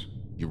Cerberus.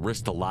 You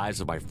risked the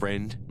lives of my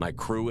friend, my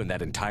crew, and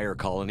that entire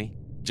colony?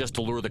 Just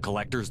to lure the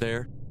Collectors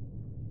there?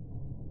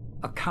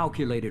 A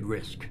calculated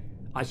risk.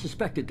 I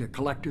suspected the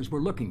Collectors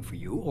were looking for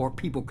you, or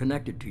people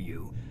connected to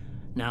you.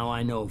 Now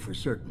I know for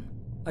certain.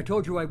 I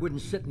told you I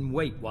wouldn't sit and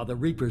wait while the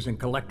Reapers and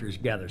Collectors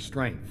gather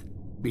strength.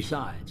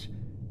 Besides,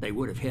 they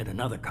would have hit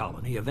another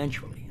colony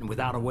eventually, and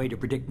without a way to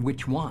predict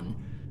which one,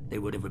 they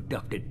would have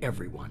abducted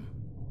everyone.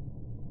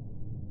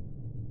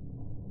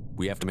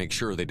 We have to make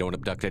sure they don't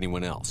abduct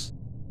anyone else.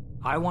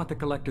 I want the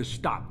Collectors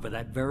stopped for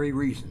that very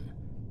reason.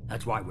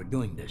 That's why we're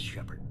doing this,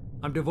 Shepard.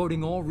 I'm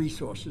devoting all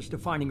resources to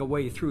finding a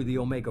way through the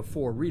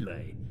Omega-4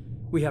 relay.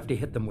 We have to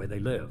hit them where they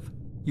live.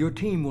 Your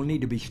team will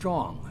need to be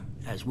strong,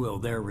 as will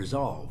their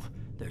resolve.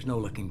 There's no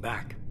looking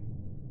back.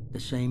 The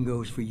same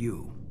goes for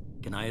you.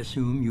 Can I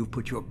assume you've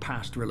put your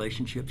past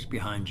relationships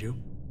behind you?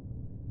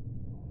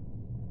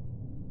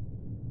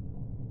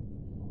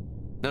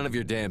 None of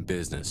your damn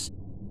business.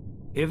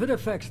 If it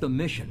affects the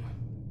mission,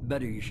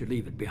 better you should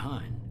leave it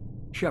behind.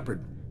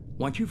 Shepard,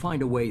 once you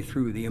find a way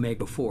through the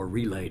Omega-4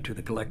 relay to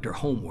the Collector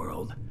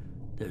homeworld,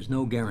 there's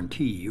no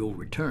guarantee you'll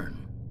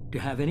return. To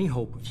have any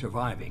hope of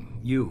surviving,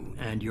 you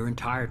and your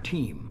entire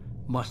team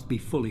must be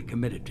fully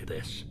committed to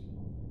this.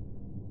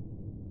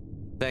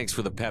 Thanks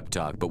for the pep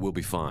talk, but we'll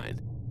be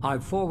fine.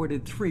 I've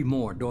forwarded 3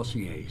 more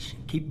dossiers.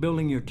 Keep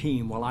building your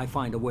team while I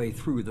find a way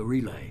through the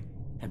relay.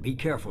 And be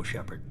careful,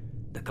 Shepard.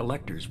 The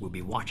Collectors will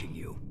be watching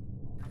you.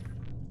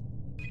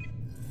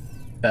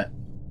 Bet.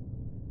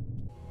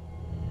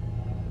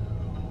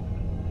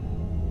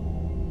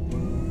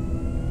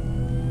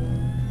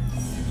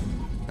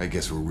 I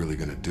guess we're really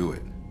gonna do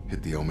it.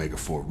 Hit the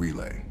Omega-4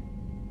 relay.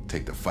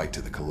 Take the fight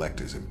to the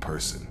Collectors in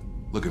person.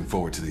 Looking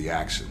forward to the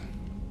action.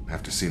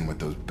 After seeing what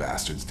those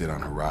bastards did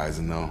on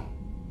Horizon, though,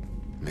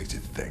 makes you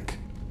think.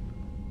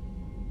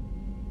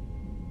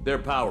 They're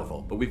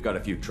powerful, but we've got a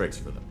few tricks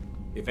for them.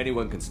 If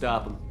anyone can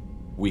stop them,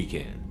 we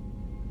can.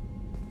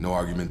 No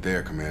argument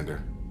there,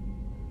 Commander.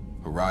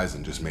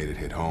 Horizon just made it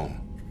hit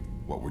home.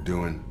 What we're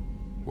doing,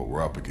 what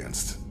we're up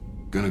against.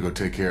 Gonna go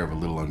take care of a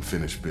little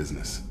unfinished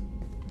business.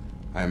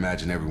 I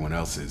imagine everyone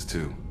else is,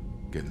 too.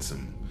 Getting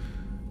some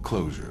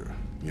closure,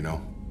 you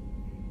know?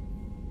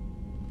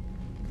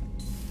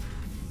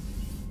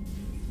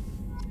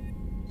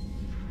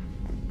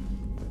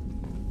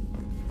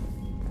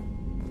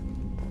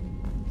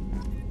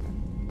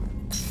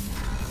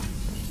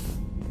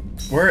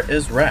 Where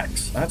is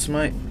Rex? That's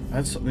the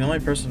only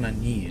person I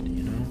need,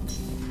 you know?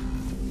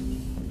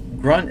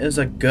 Grunt is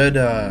a good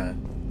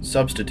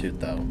substitute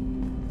though.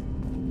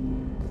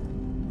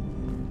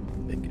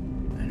 Big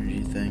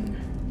energy thing.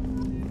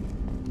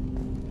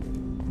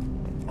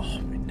 Oh,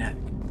 my neck.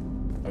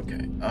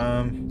 Okay.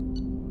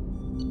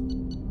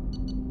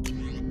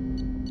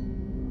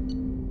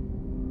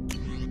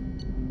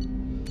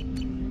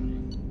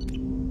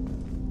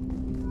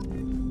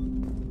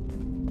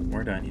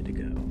 Where do I need to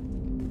go?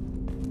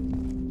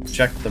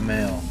 Check the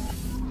mail.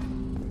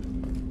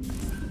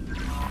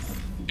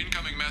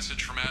 Incoming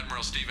message from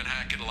Admiral Stephen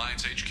Hackett,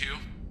 Alliance HQ.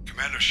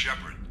 Commander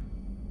Shepard,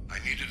 I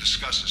need to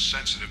discuss a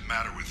sensitive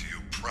matter with you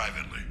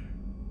privately.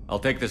 I'll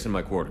take this in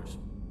my quarters.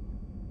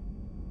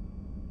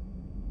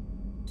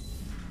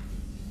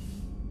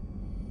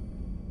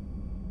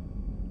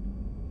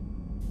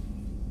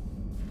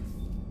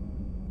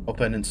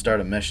 Open and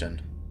start a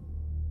mission.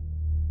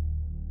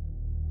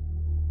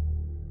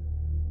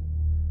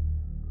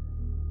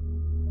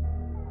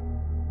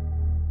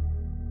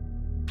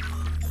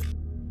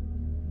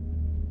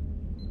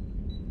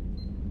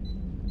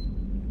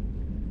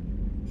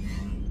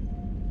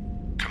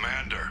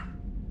 Commander,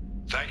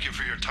 thank you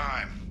for your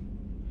time.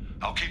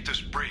 I'll keep this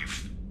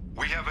brief.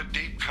 We have a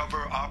deep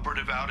cover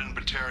operative out in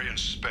Batarian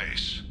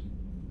space.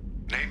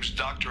 Name's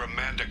Dr.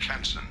 Amanda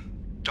Kenson.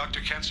 Dr.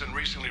 Kenson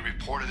recently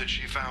reported that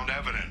she found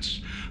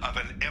evidence of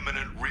an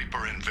imminent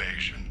Reaper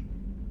invasion.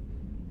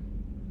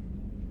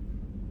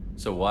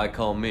 So why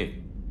call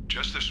me?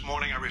 Just this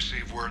morning I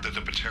received word that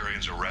the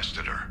Batarians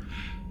arrested her.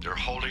 They're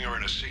holding her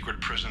in a secret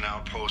prison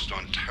outpost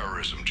on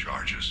terrorism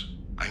charges.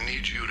 I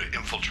need you to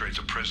infiltrate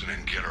the prison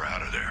and get her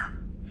out of there.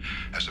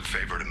 As a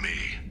favor to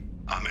me,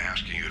 I'm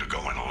asking you to go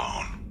in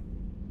alone.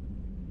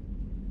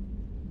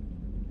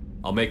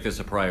 I'll make this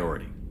a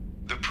priority.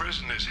 The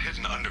prison is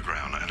hidden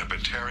underground in a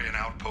Batarian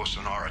outpost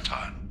in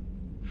Aratat.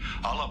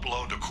 I'll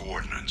upload the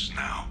coordinates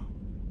now.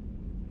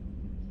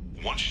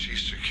 Once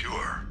she's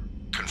secure,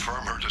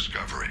 confirm her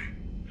discovery.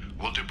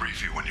 We'll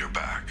debrief you when you're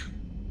back.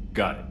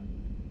 Got it.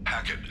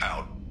 Hackett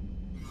out.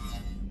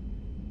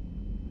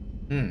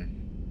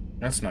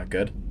 That's not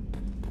good.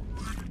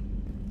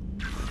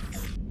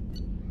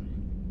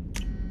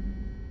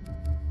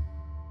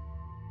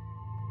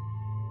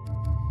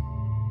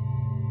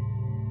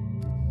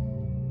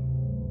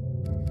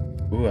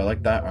 Ooh, I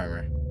like that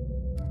armor.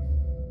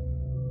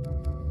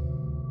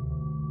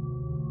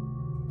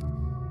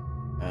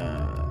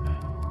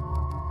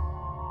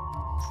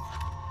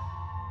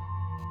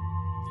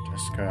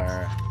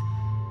 Boxcar.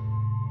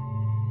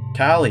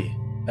 Callie.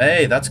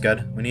 Hey, that's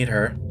good. We need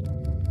her.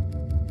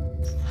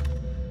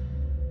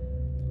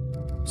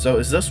 So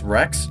is this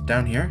Rex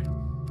down here?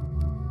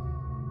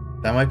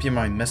 That might be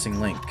my missing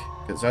link,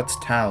 because that's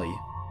Tally.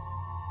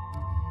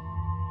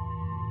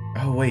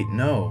 Oh wait,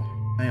 no.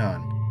 Hang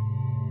on.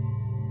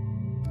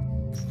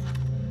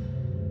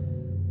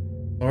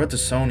 Laura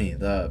Sony,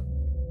 the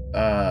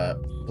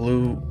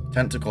blue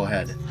tentacle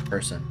head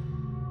person.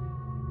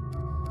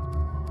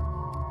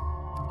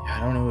 Yeah, I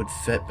don't know who would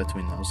fit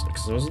between those,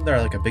 because wasn't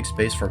there like a big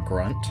space for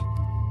Grunt?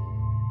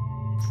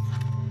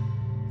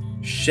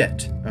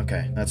 Shit.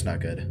 Okay, that's not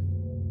good.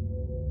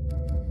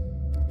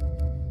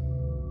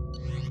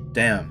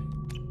 Damn.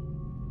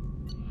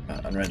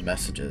 Unread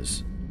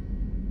messages.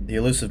 The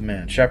Illusive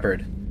Man.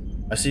 Shepard.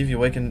 I see you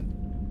awakened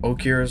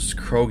Okir's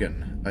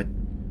Krogan. A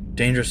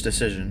dangerous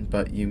decision,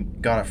 but you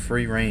got a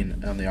free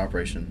rein on the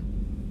operation.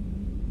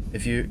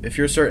 If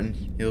you're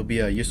certain you'll be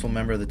a useful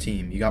member of the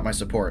team, you got my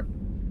support.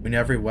 We need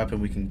every weapon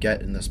we can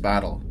get in this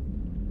battle.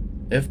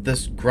 If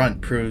this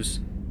grunt proves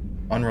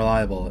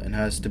unreliable and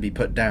has to be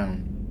put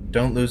down,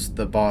 don't lose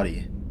the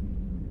body.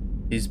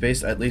 He's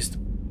based at least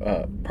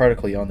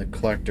partially on the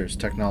Collector's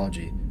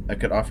technology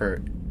that could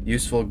offer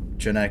useful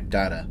genetic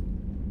data.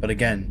 But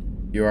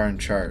again, you are in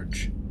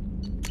charge.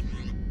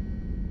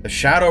 The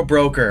Shadow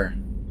Broker!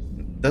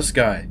 This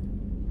guy,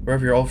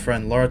 wherever your old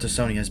friend Laura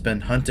Tassoni has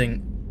been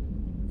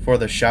hunting for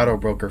the Shadow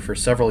Broker for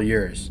several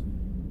years.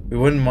 We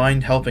wouldn't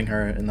mind helping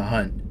her in the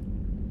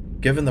hunt.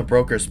 Given the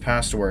broker's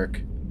past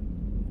work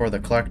for the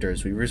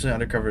Collectors, we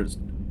recently uncovered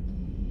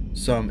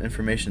some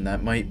information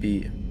that might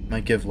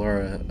give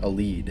Laura a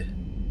lead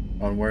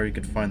on where you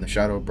could find the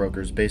Shadow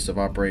Broker's base of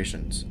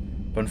operations.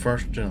 But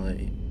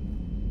unfortunately,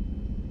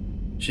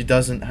 she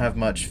doesn't have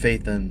much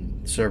faith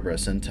in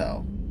Cerberus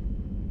intel.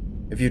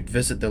 If you'd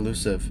visit the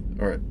Illusive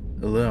or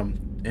Illum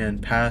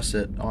and pass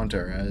it on to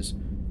her as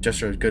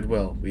gesture of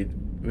goodwill,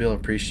 we'll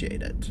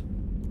appreciate it.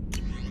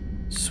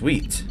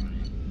 Sweet.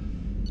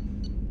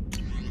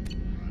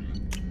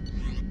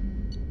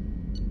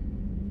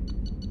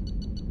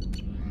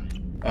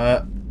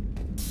 Alright.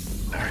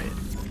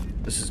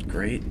 This is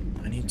great.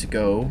 I need to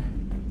go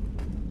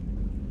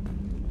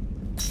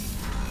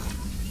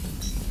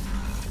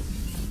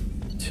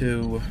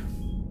to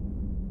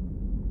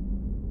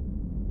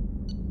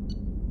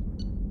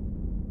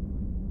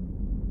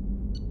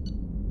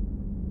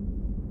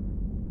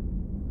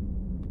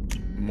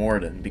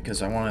Morden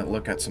because I want to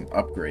look at some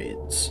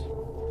upgrades.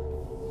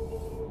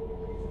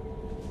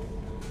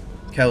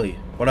 Kelly,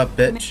 what up,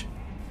 bitch?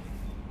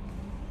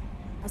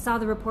 I saw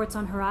the reports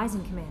on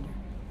Horizon, Commander.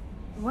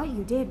 What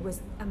you did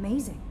was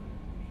amazing.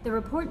 The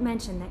report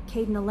mentioned that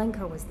Caden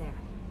Alenko was there.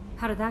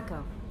 How did that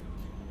go?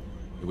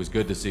 It was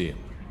good to see him.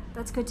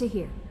 That's good to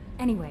hear.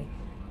 Anyway,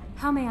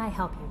 how may I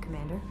help you,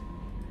 Commander?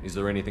 Is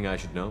there anything I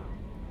should know?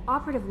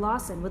 Operative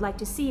Lawson would like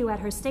to see you at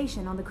her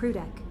station on the crew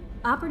deck.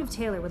 Operative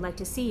Taylor would like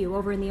to see you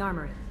over in the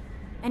armory.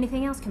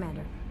 Anything else,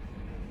 Commander?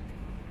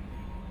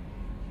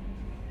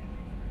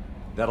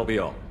 That'll be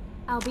all.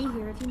 I'll be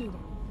here if you need it.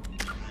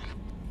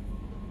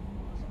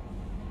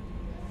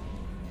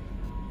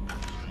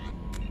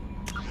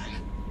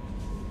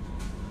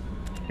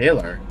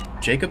 Taylor?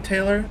 Jacob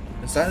Taylor?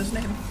 Is that his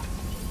name?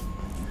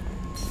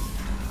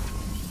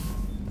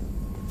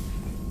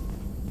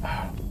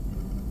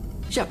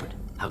 Shepard,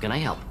 how can I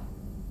help?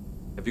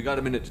 Have you got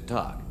a minute to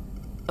talk?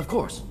 Of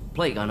course.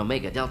 Plague on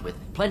Omega dealt with.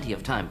 Plenty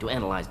of time to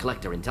analyze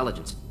Collector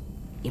intelligence.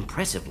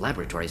 Impressive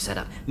laboratory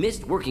setup.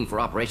 Missed working for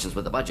operations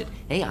with a budget.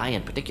 AI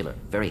in particular.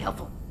 Very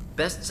helpful.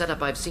 Best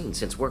setup I've seen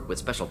since work with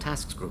Special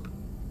Tasks Group.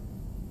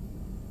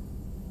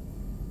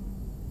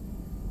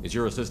 Is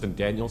your assistant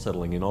Daniel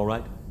settling in all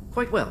right?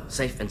 Quite well.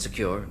 Safe and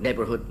secure.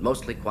 Neighborhood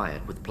mostly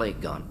quiet with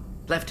Plague gone.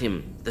 Left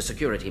him the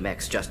security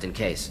mechs just in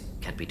case.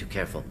 Can't be too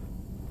careful.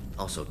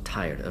 Also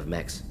tired of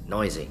mechs.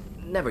 Noisy.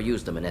 Never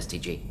used them in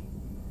STG.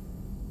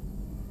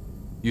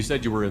 You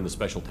said you were in the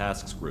Special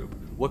Tasks Group.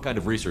 What kind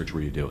of research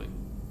were you doing?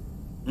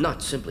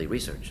 Not simply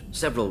research.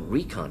 Several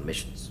recon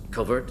missions.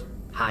 Covert,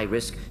 high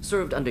risk,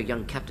 served under a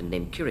young captain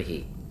named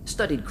Kirahi.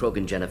 Studied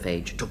Krogan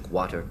genophage, took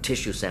water,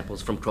 tissue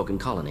samples from Krogan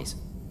colonies.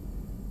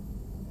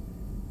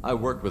 I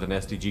worked with an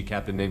STG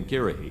captain named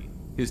Kirahi.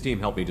 His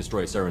team helped me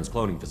destroy Saren's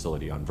cloning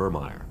facility on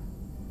Vermeer.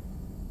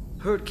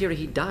 Heard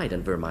Kirahi died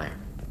on Vermeer.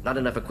 Not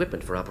enough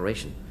equipment for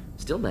operation.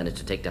 Still managed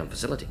to take down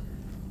facility.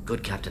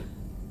 Good captain.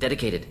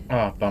 Dedicated.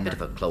 Oh, bummer. Bit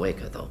of a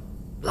cloaca, though.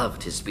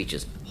 Loved his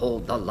speeches.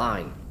 Hold the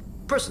line.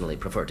 Personally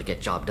prefer to get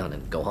job done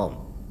and go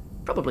home.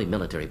 Probably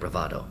military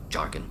bravado,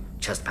 jargon,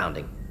 chest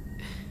pounding.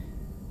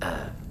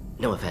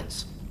 No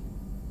offense.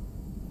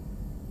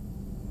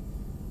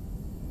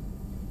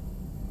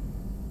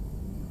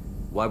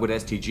 Why would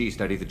STG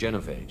study the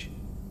genophage?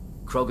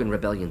 Krogan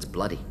rebellion's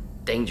bloody,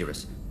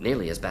 dangerous,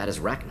 nearly as bad as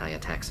Rachni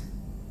attacks.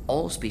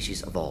 All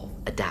species evolve,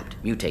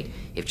 adapt, mutate.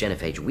 If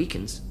genophage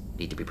weakens,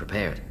 need to be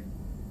prepared.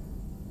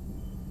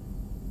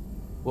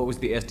 What was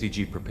the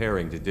STG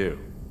preparing to do?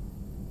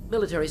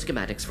 Military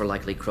schematics for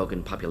likely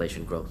Krogan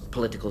population growth,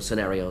 political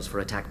scenarios for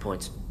attack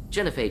points.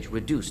 Genophage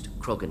reduced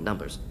Krogan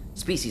numbers,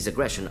 Species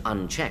aggression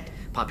unchecked,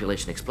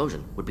 population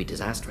explosion would be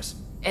disastrous.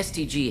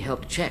 STG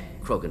helped check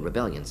Krogan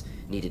rebellions,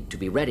 needed to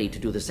be ready to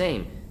do the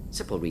same.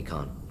 Simple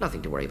recon,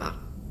 nothing to worry about.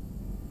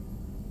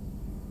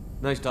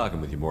 Nice talking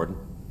with you, Morden.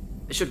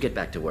 Should get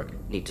back to work.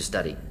 Need to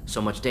study.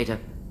 So much data.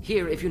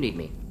 Here if you need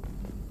me.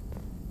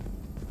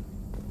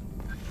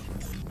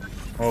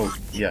 Oh,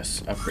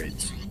 yes,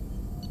 upgrades.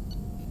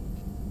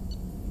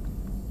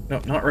 No,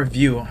 not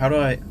review. How do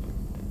I...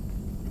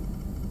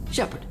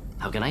 Shepard,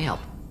 how can I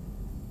help?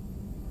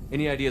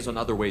 Any ideas on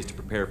other ways to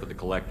prepare for the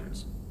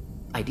Collectors?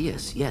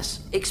 Ideas,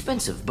 yes.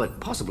 Expensive, but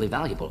possibly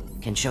valuable.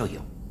 Can show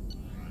you.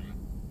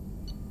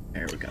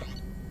 There we go.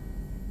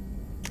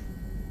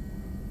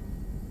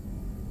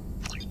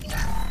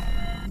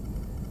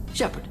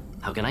 Shepard,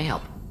 how can I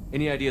help?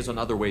 Any ideas on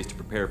other ways to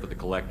prepare for the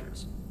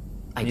Collectors?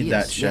 Ideas, need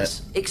that shit.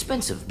 yes.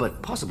 Expensive,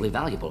 but possibly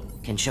valuable.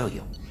 Can show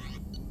you.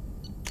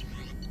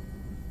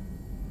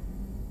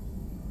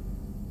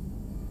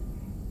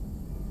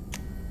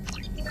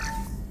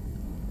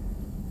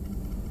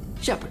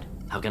 Shepard,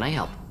 how can I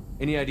help?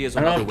 Any ideas I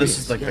on don't know other if ways?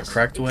 this is like yes. the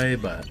correct way,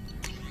 but...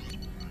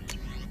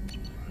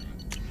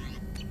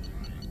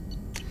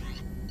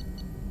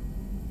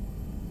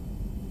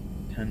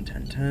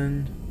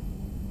 $10.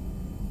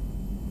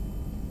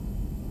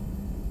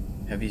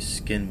 Heavy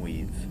skin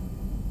weave.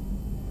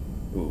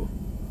 Ooh.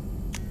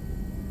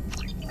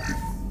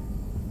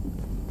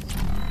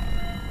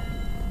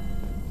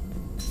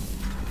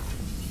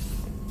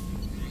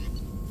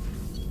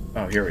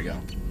 Oh, here we go.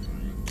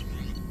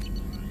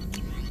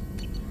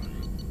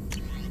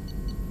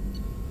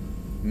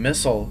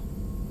 Missile.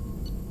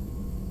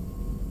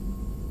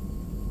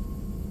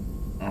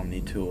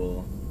 Omni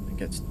tool. It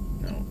gets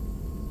no.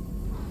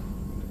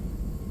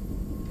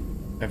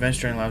 Advanced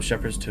training allows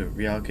shepherds to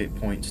reallocate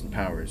points and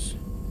powers.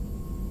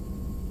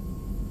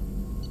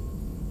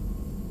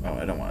 Oh,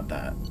 I don't want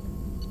that.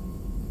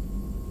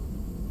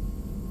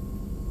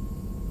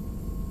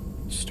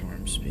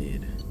 Storm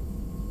speed.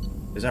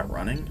 Is that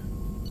running?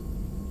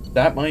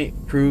 That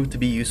might prove to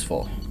be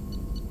useful.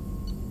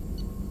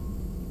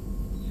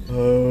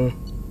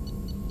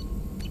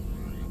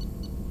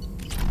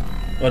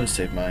 I'll just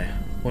save my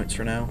points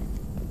for now.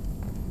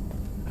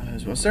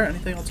 Was there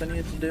anything else I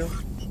needed to do?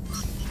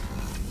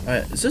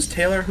 Is this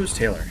Taylor? Who's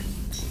Taylor?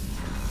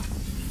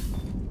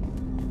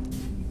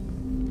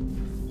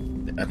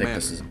 I think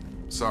this is...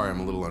 Sorry, I'm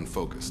a little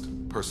unfocused.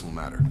 Personal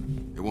matter.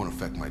 It won't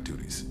affect my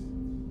duties.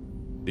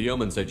 The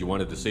Yeoman said you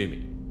wanted to see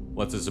me.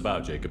 What's this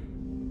about, Jacob?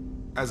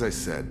 As I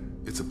said,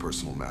 it's a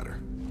personal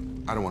matter.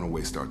 I don't want to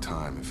waste our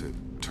time if it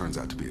turns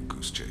out to be a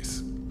goose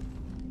chase.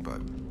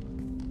 But...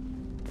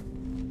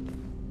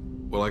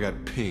 well, I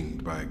got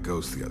pinged by a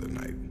ghost the other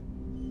night.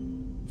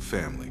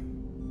 Family.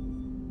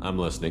 I'm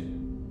listening.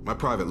 My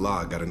private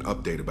log got an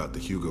update about the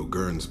Hugo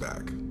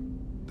Gernsback,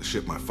 the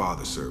ship my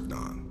father served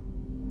on.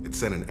 It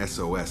sent an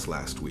SOS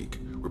last week,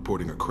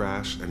 reporting a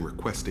crash and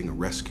requesting a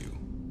rescue.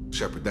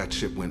 Shepard, that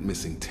ship went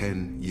missing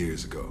 10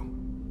 years ago.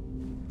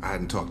 I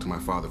hadn't talked to my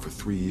father for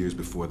 3 years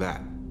before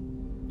that.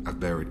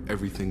 I've buried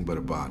everything but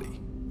a body.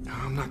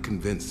 I'm not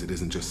convinced it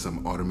isn't just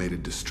some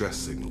automated distress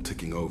signal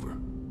ticking over.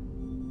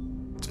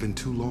 It's been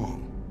too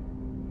long.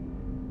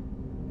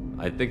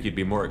 I think you'd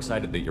be more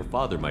excited that your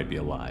father might be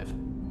alive.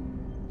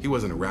 He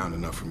wasn't around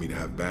enough for me to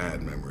have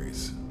bad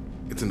memories.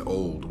 It's an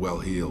old,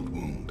 well-healed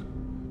wound.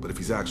 But if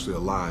he's actually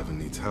alive and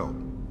needs help,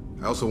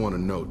 I also want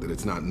to note that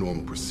it's not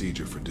normal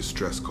procedure for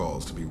distress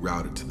calls to be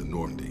routed to the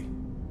Normandy.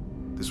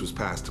 This was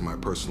passed to my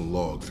personal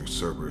log through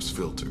Cerberus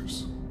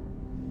filters.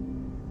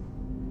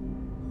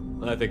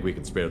 I think we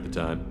can spare the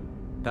time.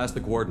 Pass the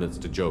coordinates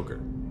to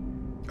Joker.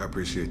 I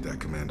appreciate that,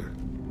 Commander.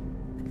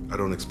 I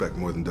don't expect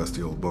more than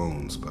dusty old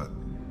bones, but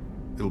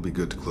it'll be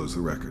good to close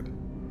the record.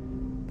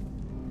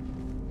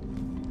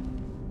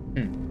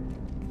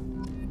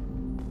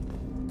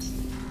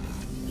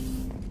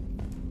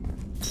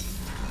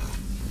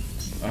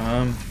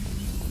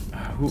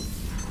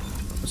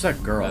 What's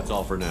that girl? That's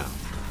all for now.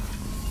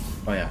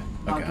 Oh yeah.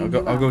 Okay,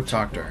 I'll go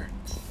talk to her.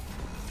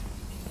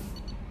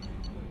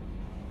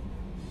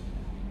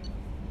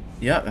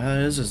 Yeah, that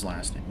is his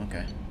last name.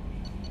 Okay.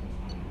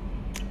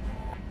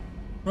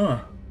 Huh.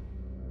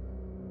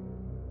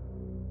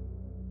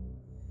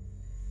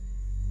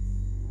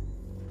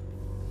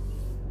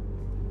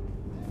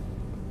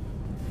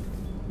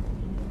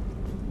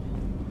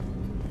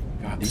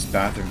 God, these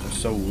bathrooms are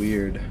so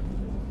weird.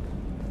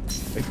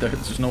 Like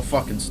there's no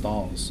fucking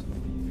stalls.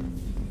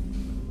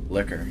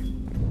 Liquor.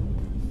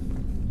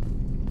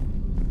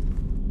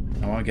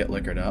 I want to get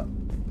liquored up.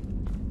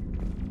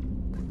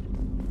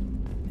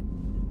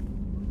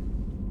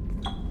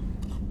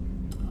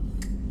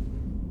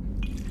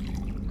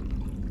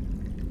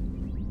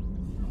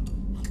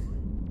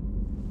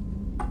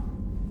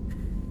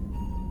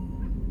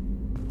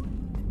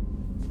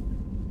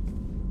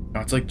 Oh,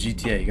 it's like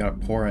GTA. You gotta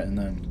pour it and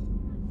then...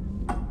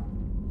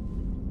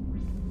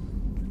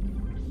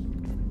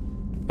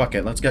 Fuck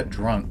it, let's get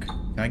drunk.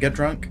 Can I get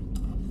drunk?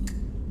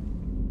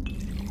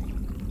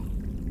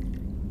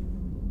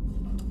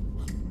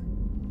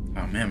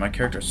 Oh man, my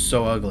character's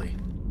so ugly.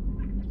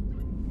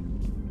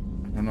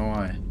 don't know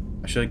why.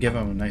 I should have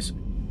given him a nice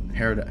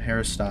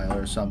hairstyle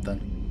or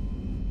something.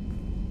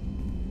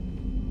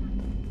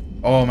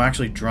 Oh, I'm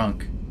actually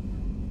drunk.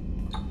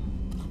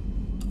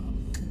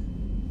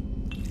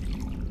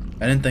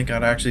 I didn't think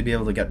I'd actually be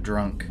able to get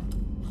drunk.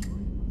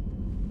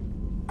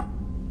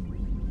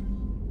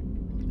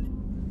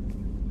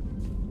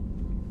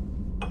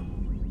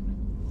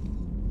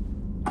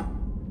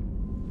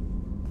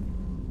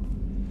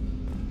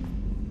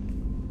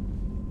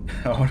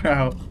 I wonder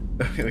how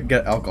I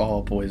get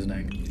alcohol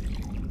poisoning.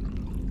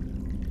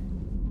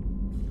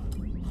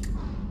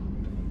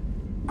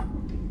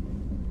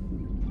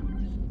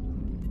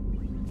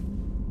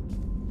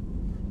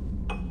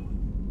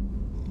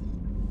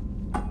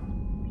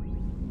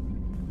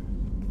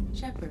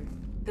 Shepard,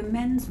 the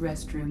men's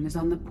restroom is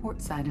on the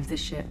port side of the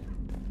ship.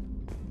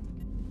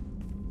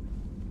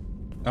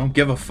 I don't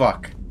give a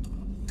fuck.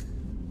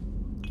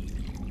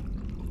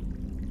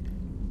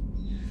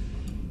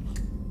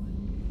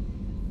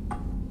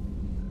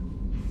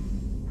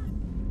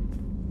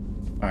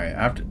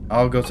 Alright,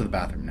 I'll go to the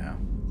bathroom now.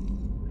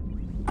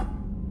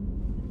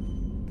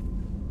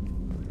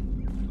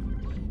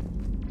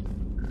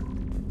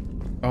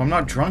 Oh, I'm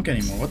not drunk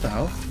anymore. What the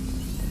hell?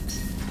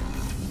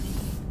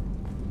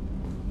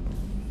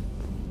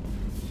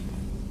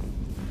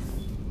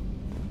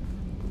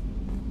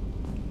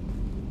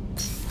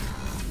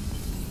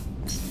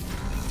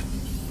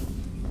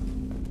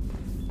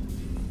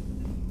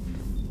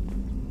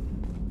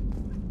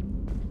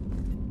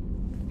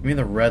 Give me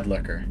the red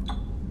liquor.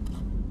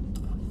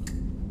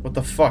 What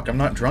the fuck? I'm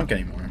not drunk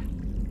anymore.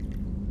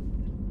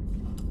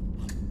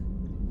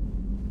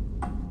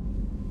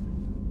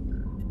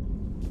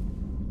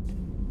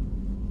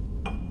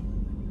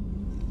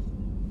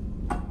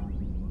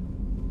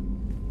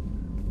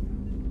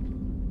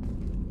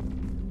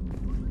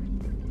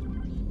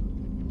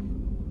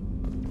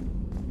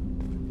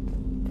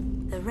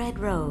 The Red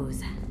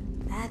Rose.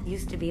 That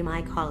used to be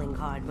my calling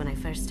card when I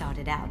first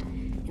started out.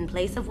 In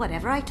place of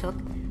whatever I took,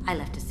 I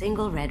left a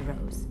single red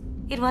rose.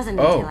 It wasn't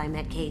until I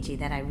met KG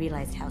that I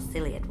realized how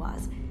silly it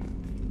was.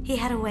 He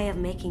had a way of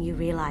making you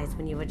realize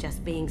when you were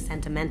just being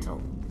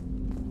sentimental.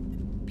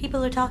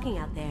 People are talking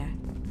out there,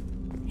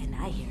 and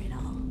I hear it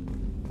all.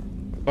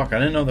 Fuck, I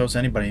didn't know there was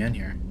anybody in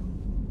here.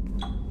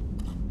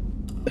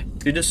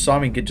 You just saw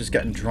me just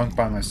getting drunk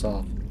by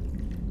myself.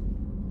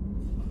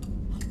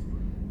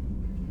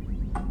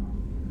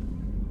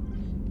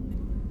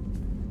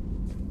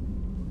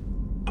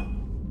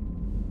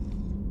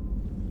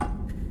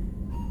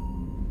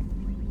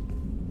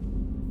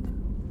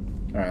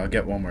 Alright, I'll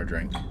get one more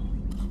drink.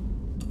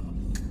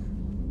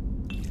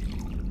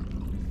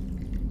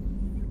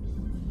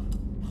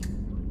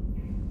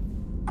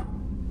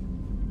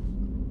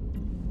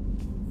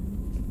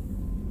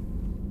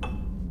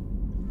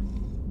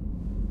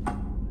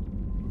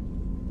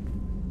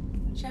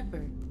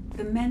 Shepard,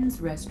 the men's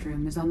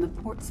restroom is on the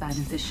port side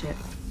of the ship.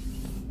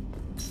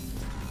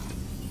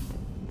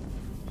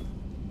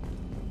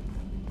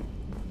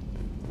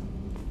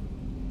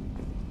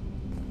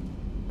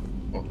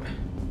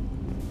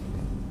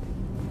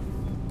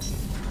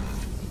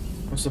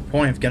 What's the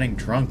point of getting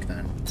drunk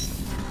then?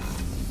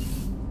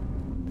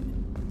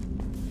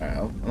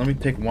 Alright, let me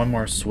take one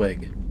more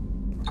swig.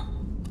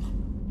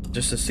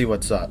 Just to see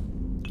what's up.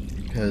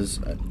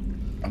 Because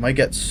I might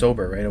get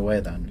sober right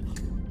away then.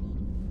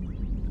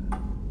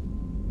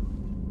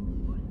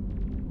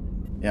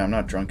 Yeah, I'm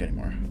not drunk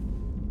anymore.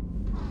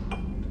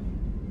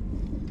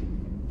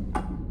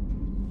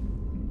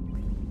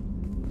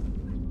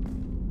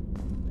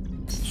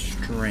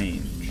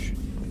 Strange.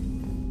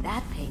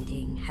 That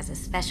painting has a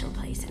special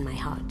place in my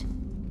heart.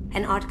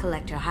 An art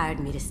collector hired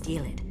me to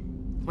steal it.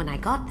 When I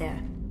got there,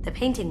 the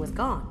painting was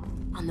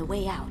gone. On the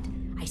way out,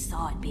 I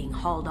saw it being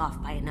hauled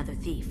off by another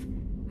thief.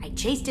 I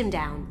chased him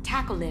down,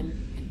 tackled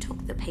him, and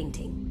took the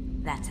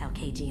painting. That's how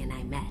KG and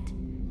I met.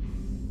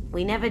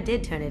 We never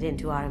did turn it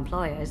into our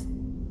employers.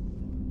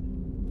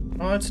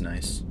 Oh, that's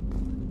nice.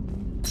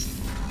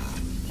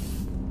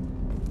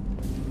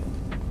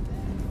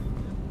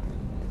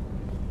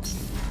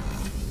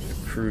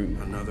 Crew.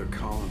 Another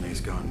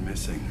colony's gone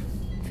missing.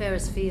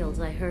 Ferris Fields,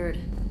 I heard.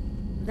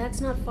 That's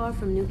not far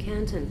from New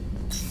Canton.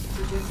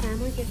 Did your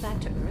family get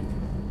back to Earth?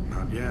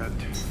 Not yet.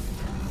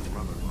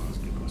 Mother-in-laws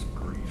give us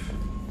grief.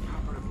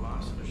 Operative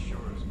Lawson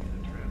assures me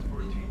the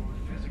transport team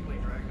will physically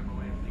drag them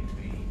away if need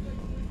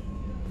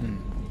be.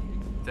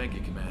 Thank you,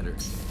 Commander.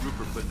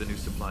 Rupert put the new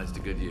supplies to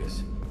good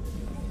use.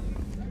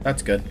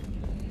 That's good.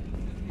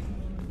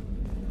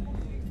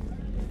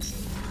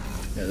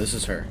 Yeah, this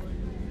is her.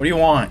 What do you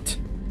want?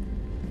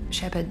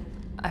 Shepard,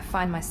 I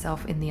find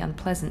myself in the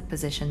unpleasant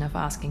position of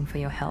asking for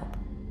your help.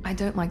 I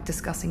don't like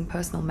discussing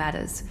personal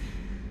matters,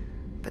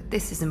 but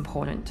this is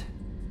important.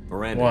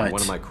 Miranda, you're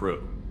one of my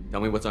crew. Tell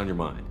me what's on your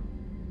mind.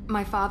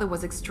 My father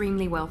was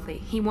extremely wealthy.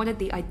 He wanted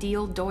the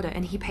ideal daughter,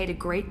 and he paid a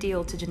great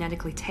deal to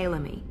genetically tailor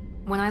me.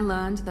 When I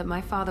learned that my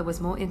father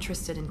was more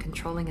interested in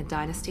controlling a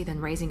dynasty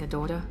than raising a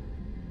daughter,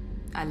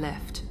 I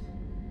left.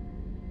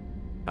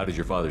 How did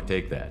your father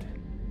take that?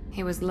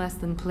 He was less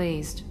than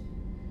pleased.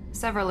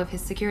 Several of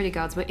his security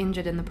guards were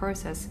injured in the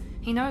process.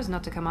 He knows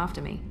not to come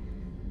after me.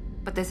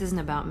 But this isn't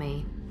about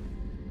me.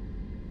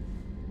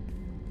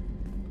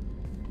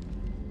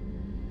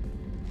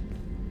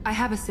 I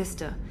have a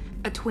sister,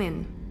 a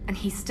twin, and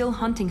he's still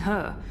hunting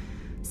her.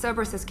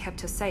 Cerberus has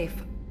kept her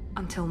safe,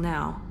 until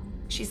now.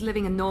 She's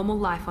living a normal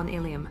life on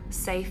Ilium,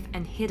 safe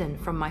and hidden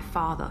from my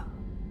father.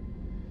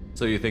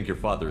 So you think your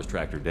father has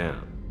tracked her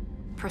down?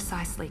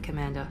 Precisely,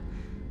 Commander.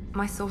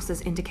 My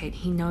sources indicate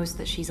he knows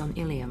that she's on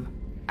Ilium.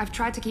 I've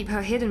tried to keep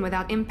her hidden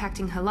without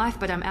impacting her life,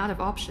 but I'm out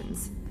of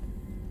options.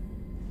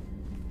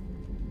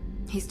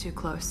 He's too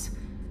close.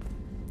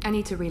 I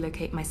need to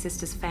relocate my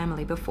sister's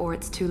family before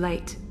it's too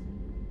late.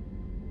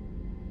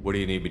 What do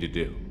you need me to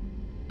do?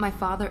 My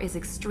father is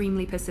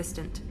extremely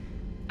persistent.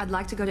 I'd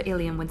like to go to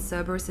Ilium when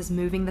Cerberus is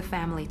moving the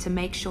family to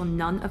make sure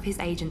none of his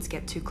agents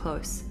get too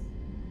close.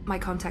 My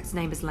contact's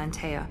name is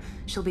Lantea.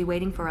 She'll be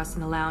waiting for us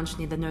in a lounge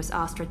near the Nurse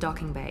Astra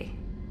docking bay.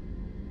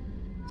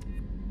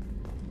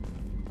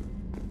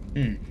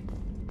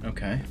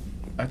 Okay.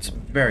 That's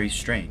very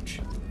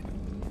strange.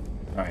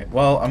 Alright,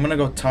 well, I'm gonna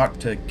go talk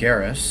to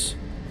Garrus.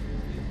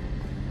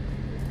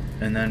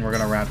 And then we're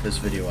gonna wrap this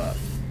video up.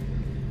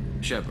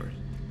 Shepard,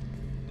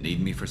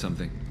 need me for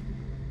something?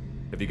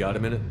 Have you got a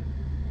minute?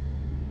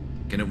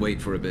 Can it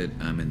wait for a bit?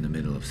 I'm in the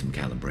middle of some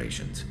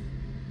calibrations.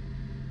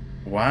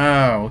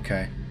 Wow,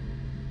 okay.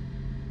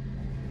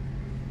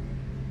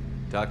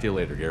 Talk to you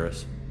later,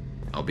 Garrus.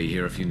 I'll be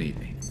here if you need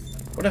me.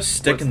 What a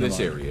stick What's in the this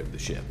mud. area of the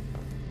ship?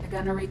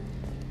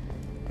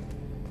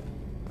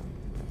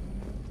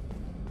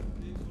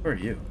 Who are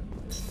you?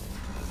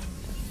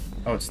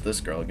 Oh, it's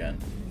this girl again.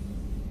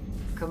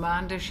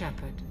 Commander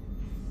Shepard.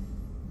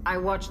 I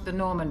watched the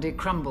Normandy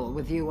crumble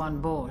with you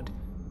on board.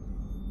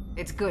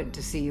 It's good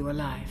to see you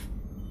alive.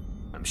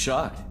 I'm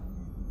shocked.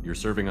 You're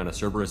serving on a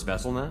Cerberus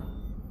vessel now?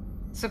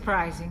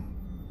 Surprising,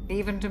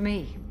 even to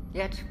me.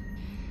 Yet,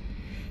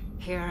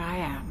 here I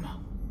am.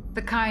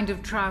 The kind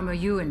of trauma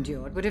you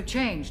endured would have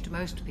changed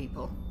most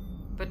people.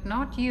 But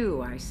not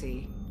you, I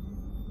see.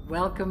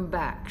 Welcome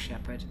back,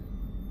 Shepard.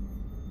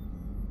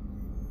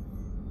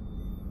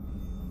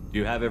 Do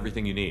you have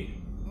everything you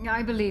need?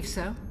 I believe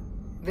so.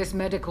 This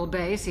medical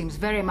bay seems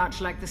very much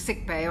like the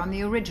sick bay on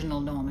the original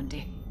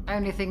Normandy.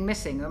 Only thing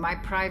missing are my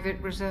private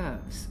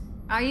reserves.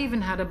 I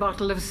even had a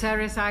bottle of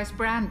Ceres Ice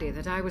brandy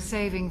that I was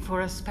saving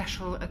for a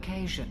special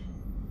occasion.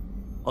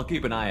 I'll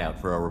keep an eye out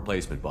for a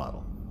replacement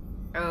bottle.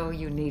 Oh,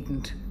 you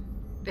needn't.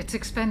 It's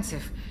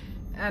expensive,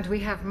 and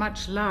we have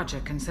much larger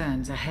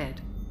concerns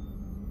ahead.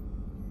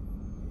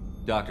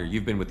 Doctor,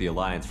 you've been with the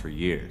Alliance for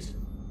years.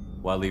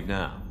 Why leave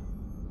now?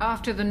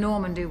 After the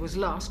Normandy was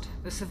lost,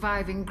 the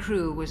surviving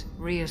crew was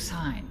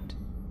reassigned.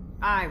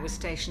 I was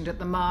stationed at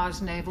the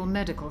Mars Naval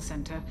Medical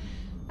Center,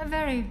 a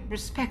very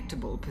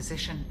respectable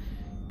position,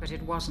 but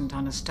it wasn't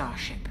on a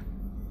starship.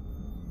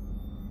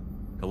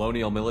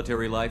 Colonial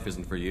military life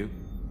isn't for you?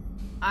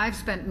 I've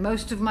spent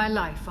most of my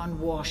life on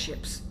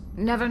warships,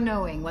 never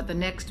knowing what the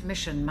next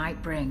mission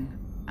might bring.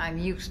 I'm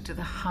used to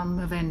the hum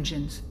of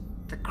engines,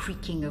 the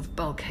creaking of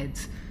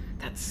bulkheads,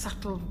 that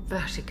subtle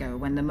vertigo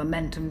when the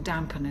momentum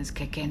dampeners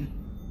kick in.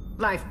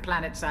 Life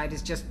planetside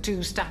is just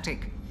too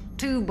static,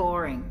 too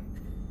boring.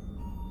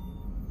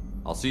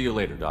 I'll see you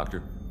later,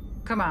 Doctor.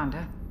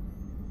 Commander.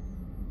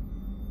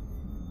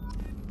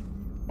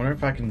 Wonder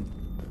if I can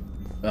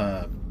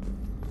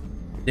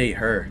date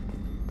her.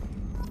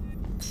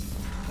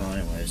 Well,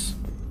 anyways.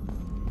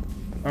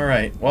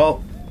 Alright,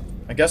 well,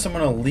 I guess I'm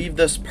gonna leave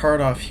this part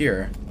off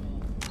here.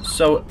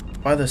 So,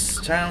 by the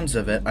sounds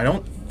of it, I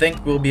don't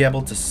think we'll be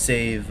able to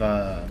save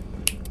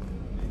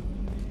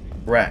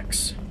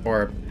Rex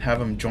or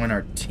have him join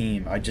our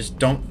team. I just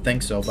don't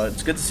think so, but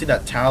it's good to see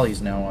that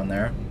Tally's now on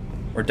there.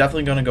 We're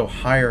definitely gonna go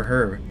hire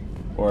her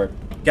or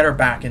get her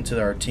back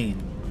into our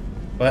team.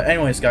 But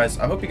anyways, guys,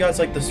 I hope you guys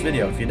liked this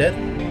video. If you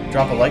did,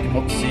 drop a like and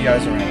hope to see you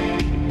guys around.